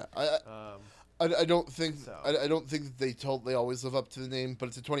like that. Yeah. I don't think so. I don't think that they always live up to the name, but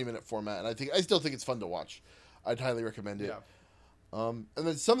it's a 20-minute format, and I still think it's fun to watch. I'd highly recommend it. Yeah. And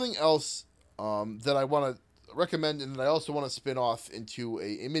then something else that I want to recommend, and that I also want to spin off into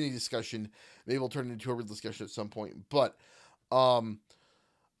a mini discussion. Maybe we'll turn it into a real discussion at some point. But so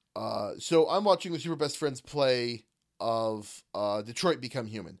I'm watching the Super Best Friends play of Detroit Become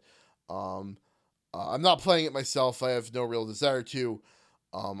Human. I'm not playing it myself. I have no real desire to.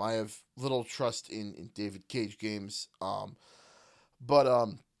 I have little trust in David Cage games. But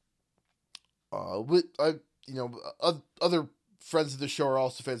other friends of the show are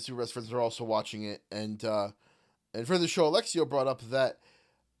also fans of Super Best Friends, are also watching it, and friend of the show Alexio brought up that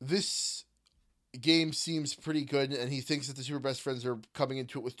this game seems pretty good, and he thinks that the Super Best Friends are coming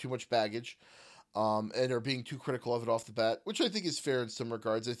into it with too much baggage, and are being too critical of it off the bat, which I think is fair in some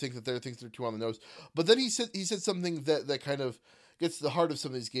regards. I think that there are things that are too on the nose. But then he said something that kind of gets to the heart of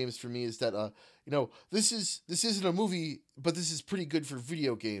some of these games for me, is that this isn't a movie, but this is pretty good for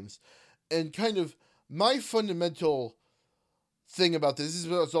video games. And kind of my fundamental thing about this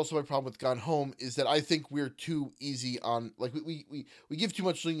is also my problem with Gone Home, is that I think we're too easy on, like, we give too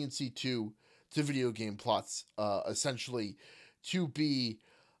much leniency to video game plots, essentially, to be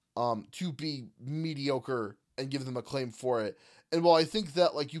mediocre and give them a claim for it. And while I think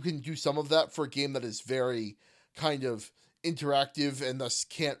that, like, you can do some of that for a game that is very kind of interactive and thus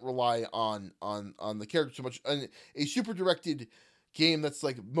can't rely on the character so much, and a super directed game that's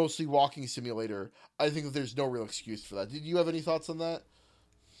like mostly walking simulator, I think that there's no real excuse for that. Did you have any thoughts on that?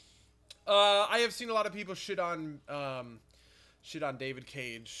 I have seen a lot of people shit on David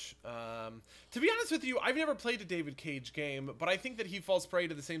Cage. To be honest with you, I've never played a David Cage game, but I think that he falls prey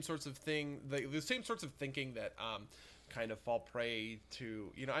to the same sorts of thing, the same sorts of thinking that kind of fall prey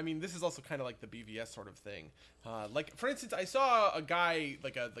to, I mean, this is also kind of like the BVS sort of thing. Like, for instance, I saw a guy,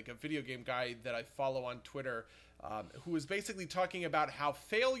 like a video game guy that I follow on Twitter, who was basically talking about how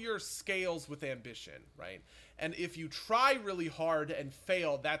failure scales with ambition, right? And if you try really hard and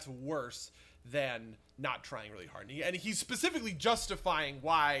fail, that's worse than not trying really hard. And he's specifically justifying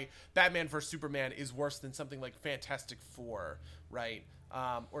why Batman vs Superman is worse than something like Fantastic Four, right?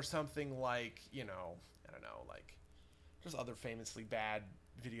 Or something like, I don't know, like there's other famously bad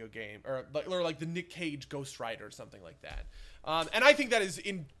video game, or like the Nick Cage Ghost Rider or something like that. And I think that is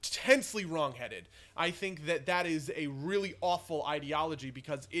intensely wrongheaded. I think that is a really awful ideology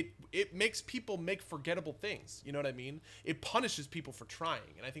because it makes people make forgettable things. You know what I mean? It punishes people for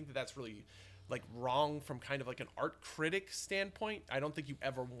trying, and I think that's really like wrong from kind of like an art critic standpoint. I don't think you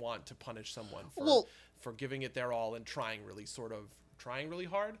ever want to punish someone for giving it their all and trying really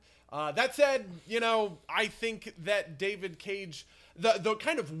hard. That said, I think that David Cage, the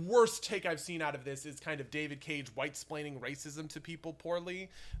kind of worst take I've seen out of this is kind of David Cage white-splaining racism to people poorly.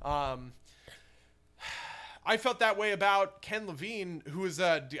 I felt that way about Ken Levine, who is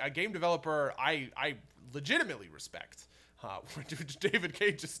a game developer I legitimately respect. Which David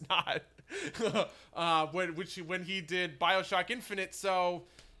Cage is not. When he did BioShock Infinite, so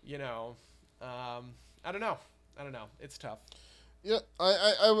I don't know. It's tough. Yeah,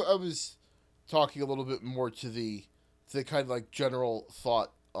 I was talking a little bit more to the kind of like general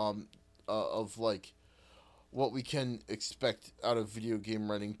thought of like what we can expect out of video game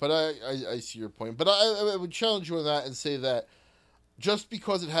writing. But I see your point. But I would challenge you on that and say that just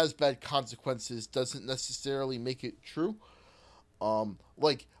because it has bad consequences doesn't necessarily make it true.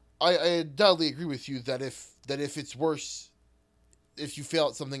 Like I undoubtedly agree with you that if it's worse, if you fail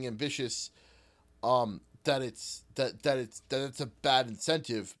at something ambitious, that it's a bad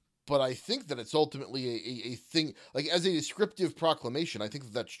incentive. But I think that it's ultimately a thing, like as a descriptive proclamation. I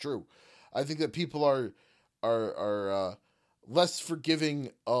think that's true. I think that people are less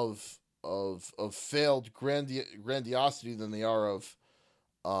forgiving of failed grandiosity than they are of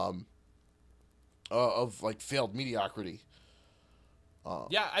like failed mediocrity.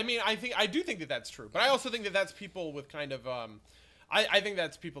 Yeah, I mean, I do think that that's true, but I also think that that's people with kind of, I think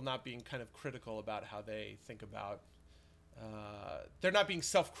that's people not being kind of critical about how they think about, they're not being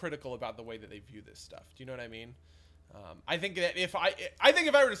self-critical about the way that they view this stuff. Do you know what I mean? I think that if I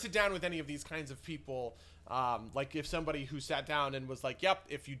were to sit down with any of these kinds of people, like if somebody who sat down and was like, yep,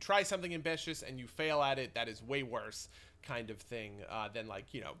 if you try something ambitious and you fail at it, that is way worse kind of thing, than like,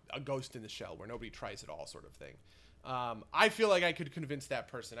 a Ghost in the Shell where nobody tries at all sort of thing. I feel like I could convince that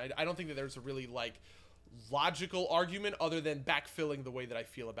person. I don't think that there's a really like logical argument other than backfilling the way that I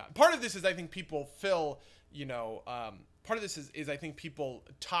feel about it. Part of this is I think people part of this is I think people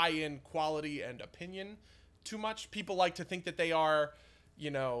tie in quality and opinion too much. People like to think that they are,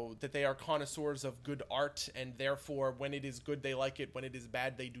 connoisseurs of good art, and therefore when it is good they like it, when it is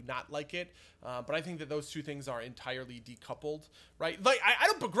bad they do not like it. But I think that those two things are entirely decoupled, right? Like I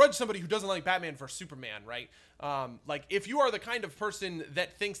don't begrudge somebody who doesn't like Batman vs Superman, right? Like if you are the kind of person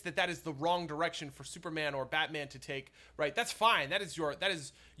that thinks that is the wrong direction for Superman or Batman to take, right? That's fine. That is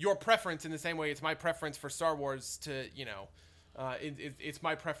your preference, in the same way it's my preference for Star Wars to, it's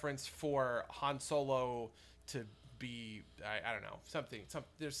my preference for Han Solo to be, I don't know, something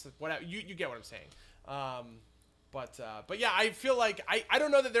there's whatever, you get what I'm saying. But yeah, I feel like I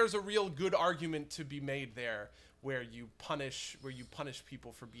don't know that there's a real good argument to be made there where you punish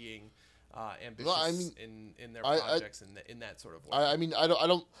people for being ambitious in their projects in that sort of way. I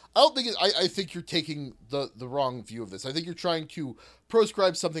don't think I think you're taking the wrong view of this. I think you're trying to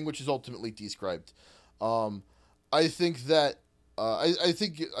proscribe something which is ultimately described. I think that I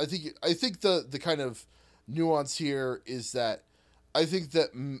think the kind of nuance here is that I think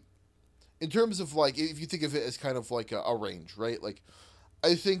that in terms of like, if you think of it as kind of like a range, right? Like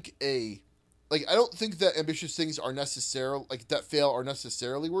I think I don't think that ambitious things are necessarily, like, that fail are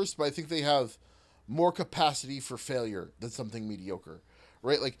necessarily worse, but I think they have more capacity for failure than something mediocre,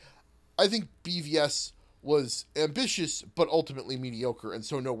 right? Like I think BVS was ambitious but ultimately mediocre, and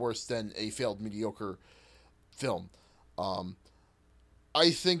so no worse than a failed mediocre film. I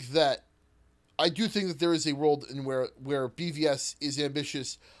do think that there is a world in where BVS is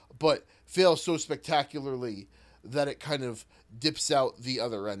ambitious but fails so spectacularly that it kind of dips out the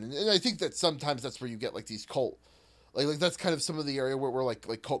other end. And I think that sometimes that's where you get like these cult, like that's kind of some of the area where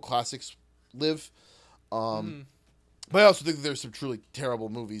like cult classics live. But I also think that there's some truly terrible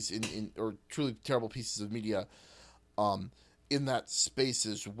movies or truly terrible pieces of media in that space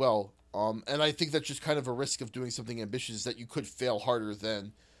as well. And I think that's just kind of a risk of doing something ambitious, that you could fail harder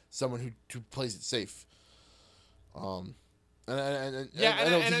than someone who plays it safe. This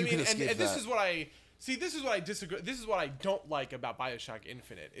is what I see. This is what I disagree. This is what I don't like about BioShock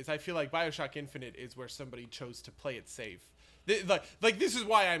Infinite. Is I feel like BioShock Infinite is where somebody chose to play it safe. Like this is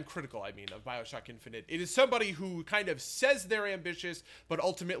why I'm critical. I mean, of BioShock Infinite. It is somebody who kind of says they're ambitious, but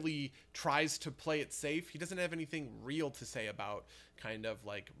ultimately tries to play it safe. He doesn't have anything real to say about kind of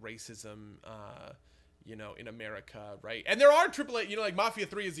like racism. In America, right? And there are AAA, like Mafia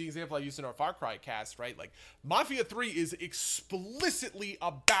 3 is the example I used in our Far Cry cast, right? Like Mafia 3 is explicitly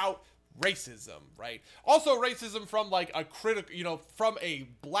about racism, right? Also racism from like a critical, from a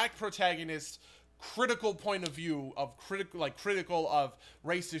black protagonist critical point of view of critical of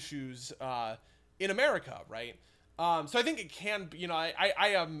race issues in America, right? So I think it can,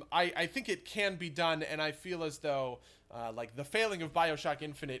 I think it can be done, and I feel as though like the failing of BioShock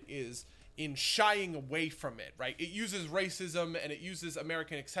Infinite is in shying away from it, right? It uses racism and it uses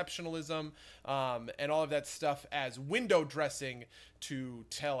American exceptionalism and all of that stuff as window dressing to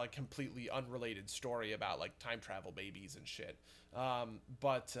tell a completely unrelated story about like time travel babies and shit. I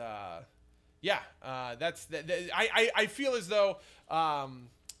feel as though a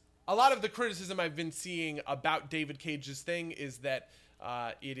lot of the criticism I've been seeing about David Cage's thing is that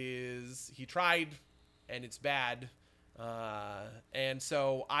he tried and it's bad. And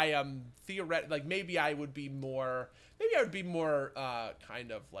so I am maybe I would be more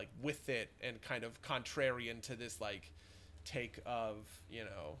kind of like with it and kind of contrarian to this like take of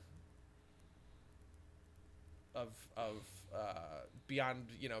Beyond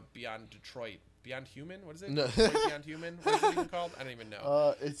Detroit, Beyond Human. What is it? No. Detroit Beyond Human. What is it even called? I don't even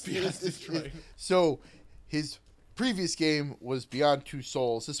know. It's Detroit. So his previous game was Beyond Two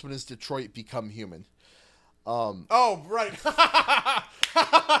Souls. This one is Detroit Become Human. Oh right.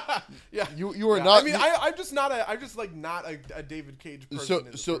 Yeah. You are not. I mean, I'm just not a David Cage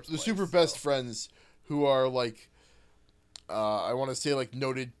person. So the super best friends who are like, I want to say like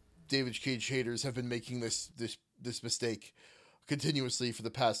noted David Cage haters have been making this mistake continuously for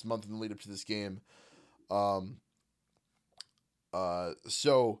the past month in the lead up to this game.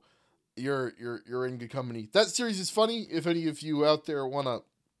 So you're in good company. That series is funny. If any of you out there want to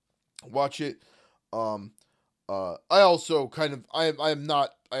watch it, I also kind of I have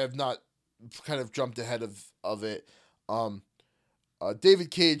not kind of jumped ahead of it.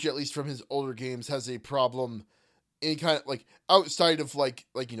 David Cage, at least from his older games, has a problem in kind of like outside of like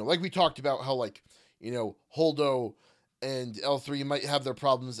we talked about how like Holdo and L3 might have their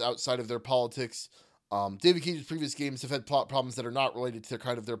problems outside of their politics. David Cage's previous games have had plot problems that are not related to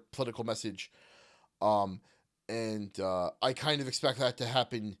their political message. I kind of expect that to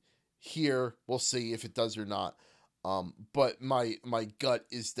happen here. We'll see if it does or not. But my gut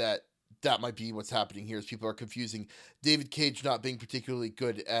is that might be what's happening here, is people are confusing David Cage not being particularly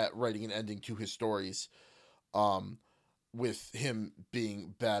good at writing an ending to his stories, with him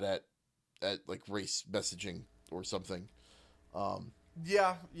being bad at like race messaging or something.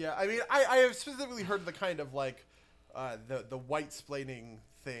 Yeah. I mean, I have specifically heard the kind of like the white splaining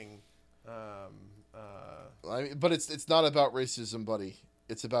thing. I mean, but it's not about racism, buddy.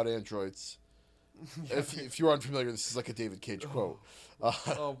 It's about androids. Yeah. If you're unfamiliar, this is like a David Cage quote.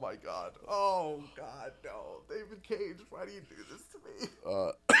 Oh my god. Oh god, no. David Cage, why do you do this to me?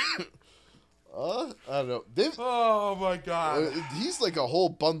 I don't know. Oh my god. He's like a whole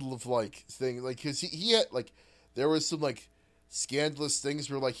bundle of like thing, like cuz he had like there was some like scandalous things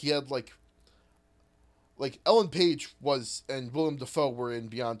where like he had like Ellen Page and Willem Dafoe were in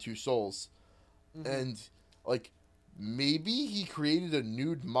Beyond Two Souls. Mm-hmm. And like maybe he created a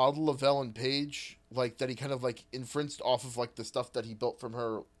nude model of Ellen Page, like that he kind of like inferenced off of like the stuff that he built from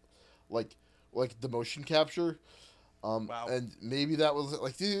her, like the motion capture. Wow. And maybe that was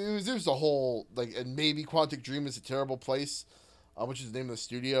like there's a whole like, and maybe Quantic Dream is a terrible place, which is the name of the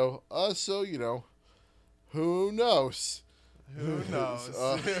studio. So who knows? Who knows?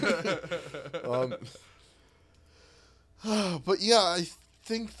 But yeah, I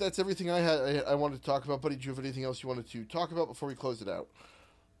think that's everything I wanted to talk about. Buddy, do you have anything else you wanted to talk about before we close it out?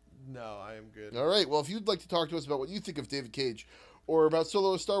 No, I am good. All right. Well, if you'd like to talk to us about what you think of David Cage, or about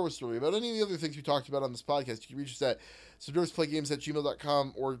Solo: A Star Wars Story, about any of the other things we talked about on this podcast, you can reach us at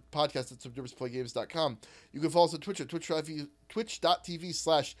subderbisplaygames@gmail.com or podcast@subderbisplaygames.com. You can follow us on Twitch at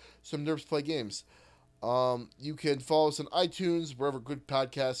twitch.tv/subderbisplaygames. You can follow us on iTunes, wherever good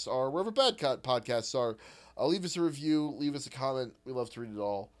podcasts are, wherever bad podcasts are. Leave us a review, leave us a comment. We love to read it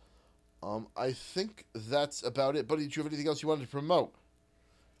all. I think that's about it. Buddy, did you have anything else you wanted to promote?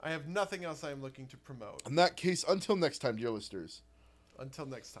 I have nothing else I am looking to promote. In that case, until next time, dear listeners. Until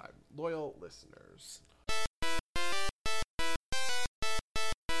next time, loyal listeners.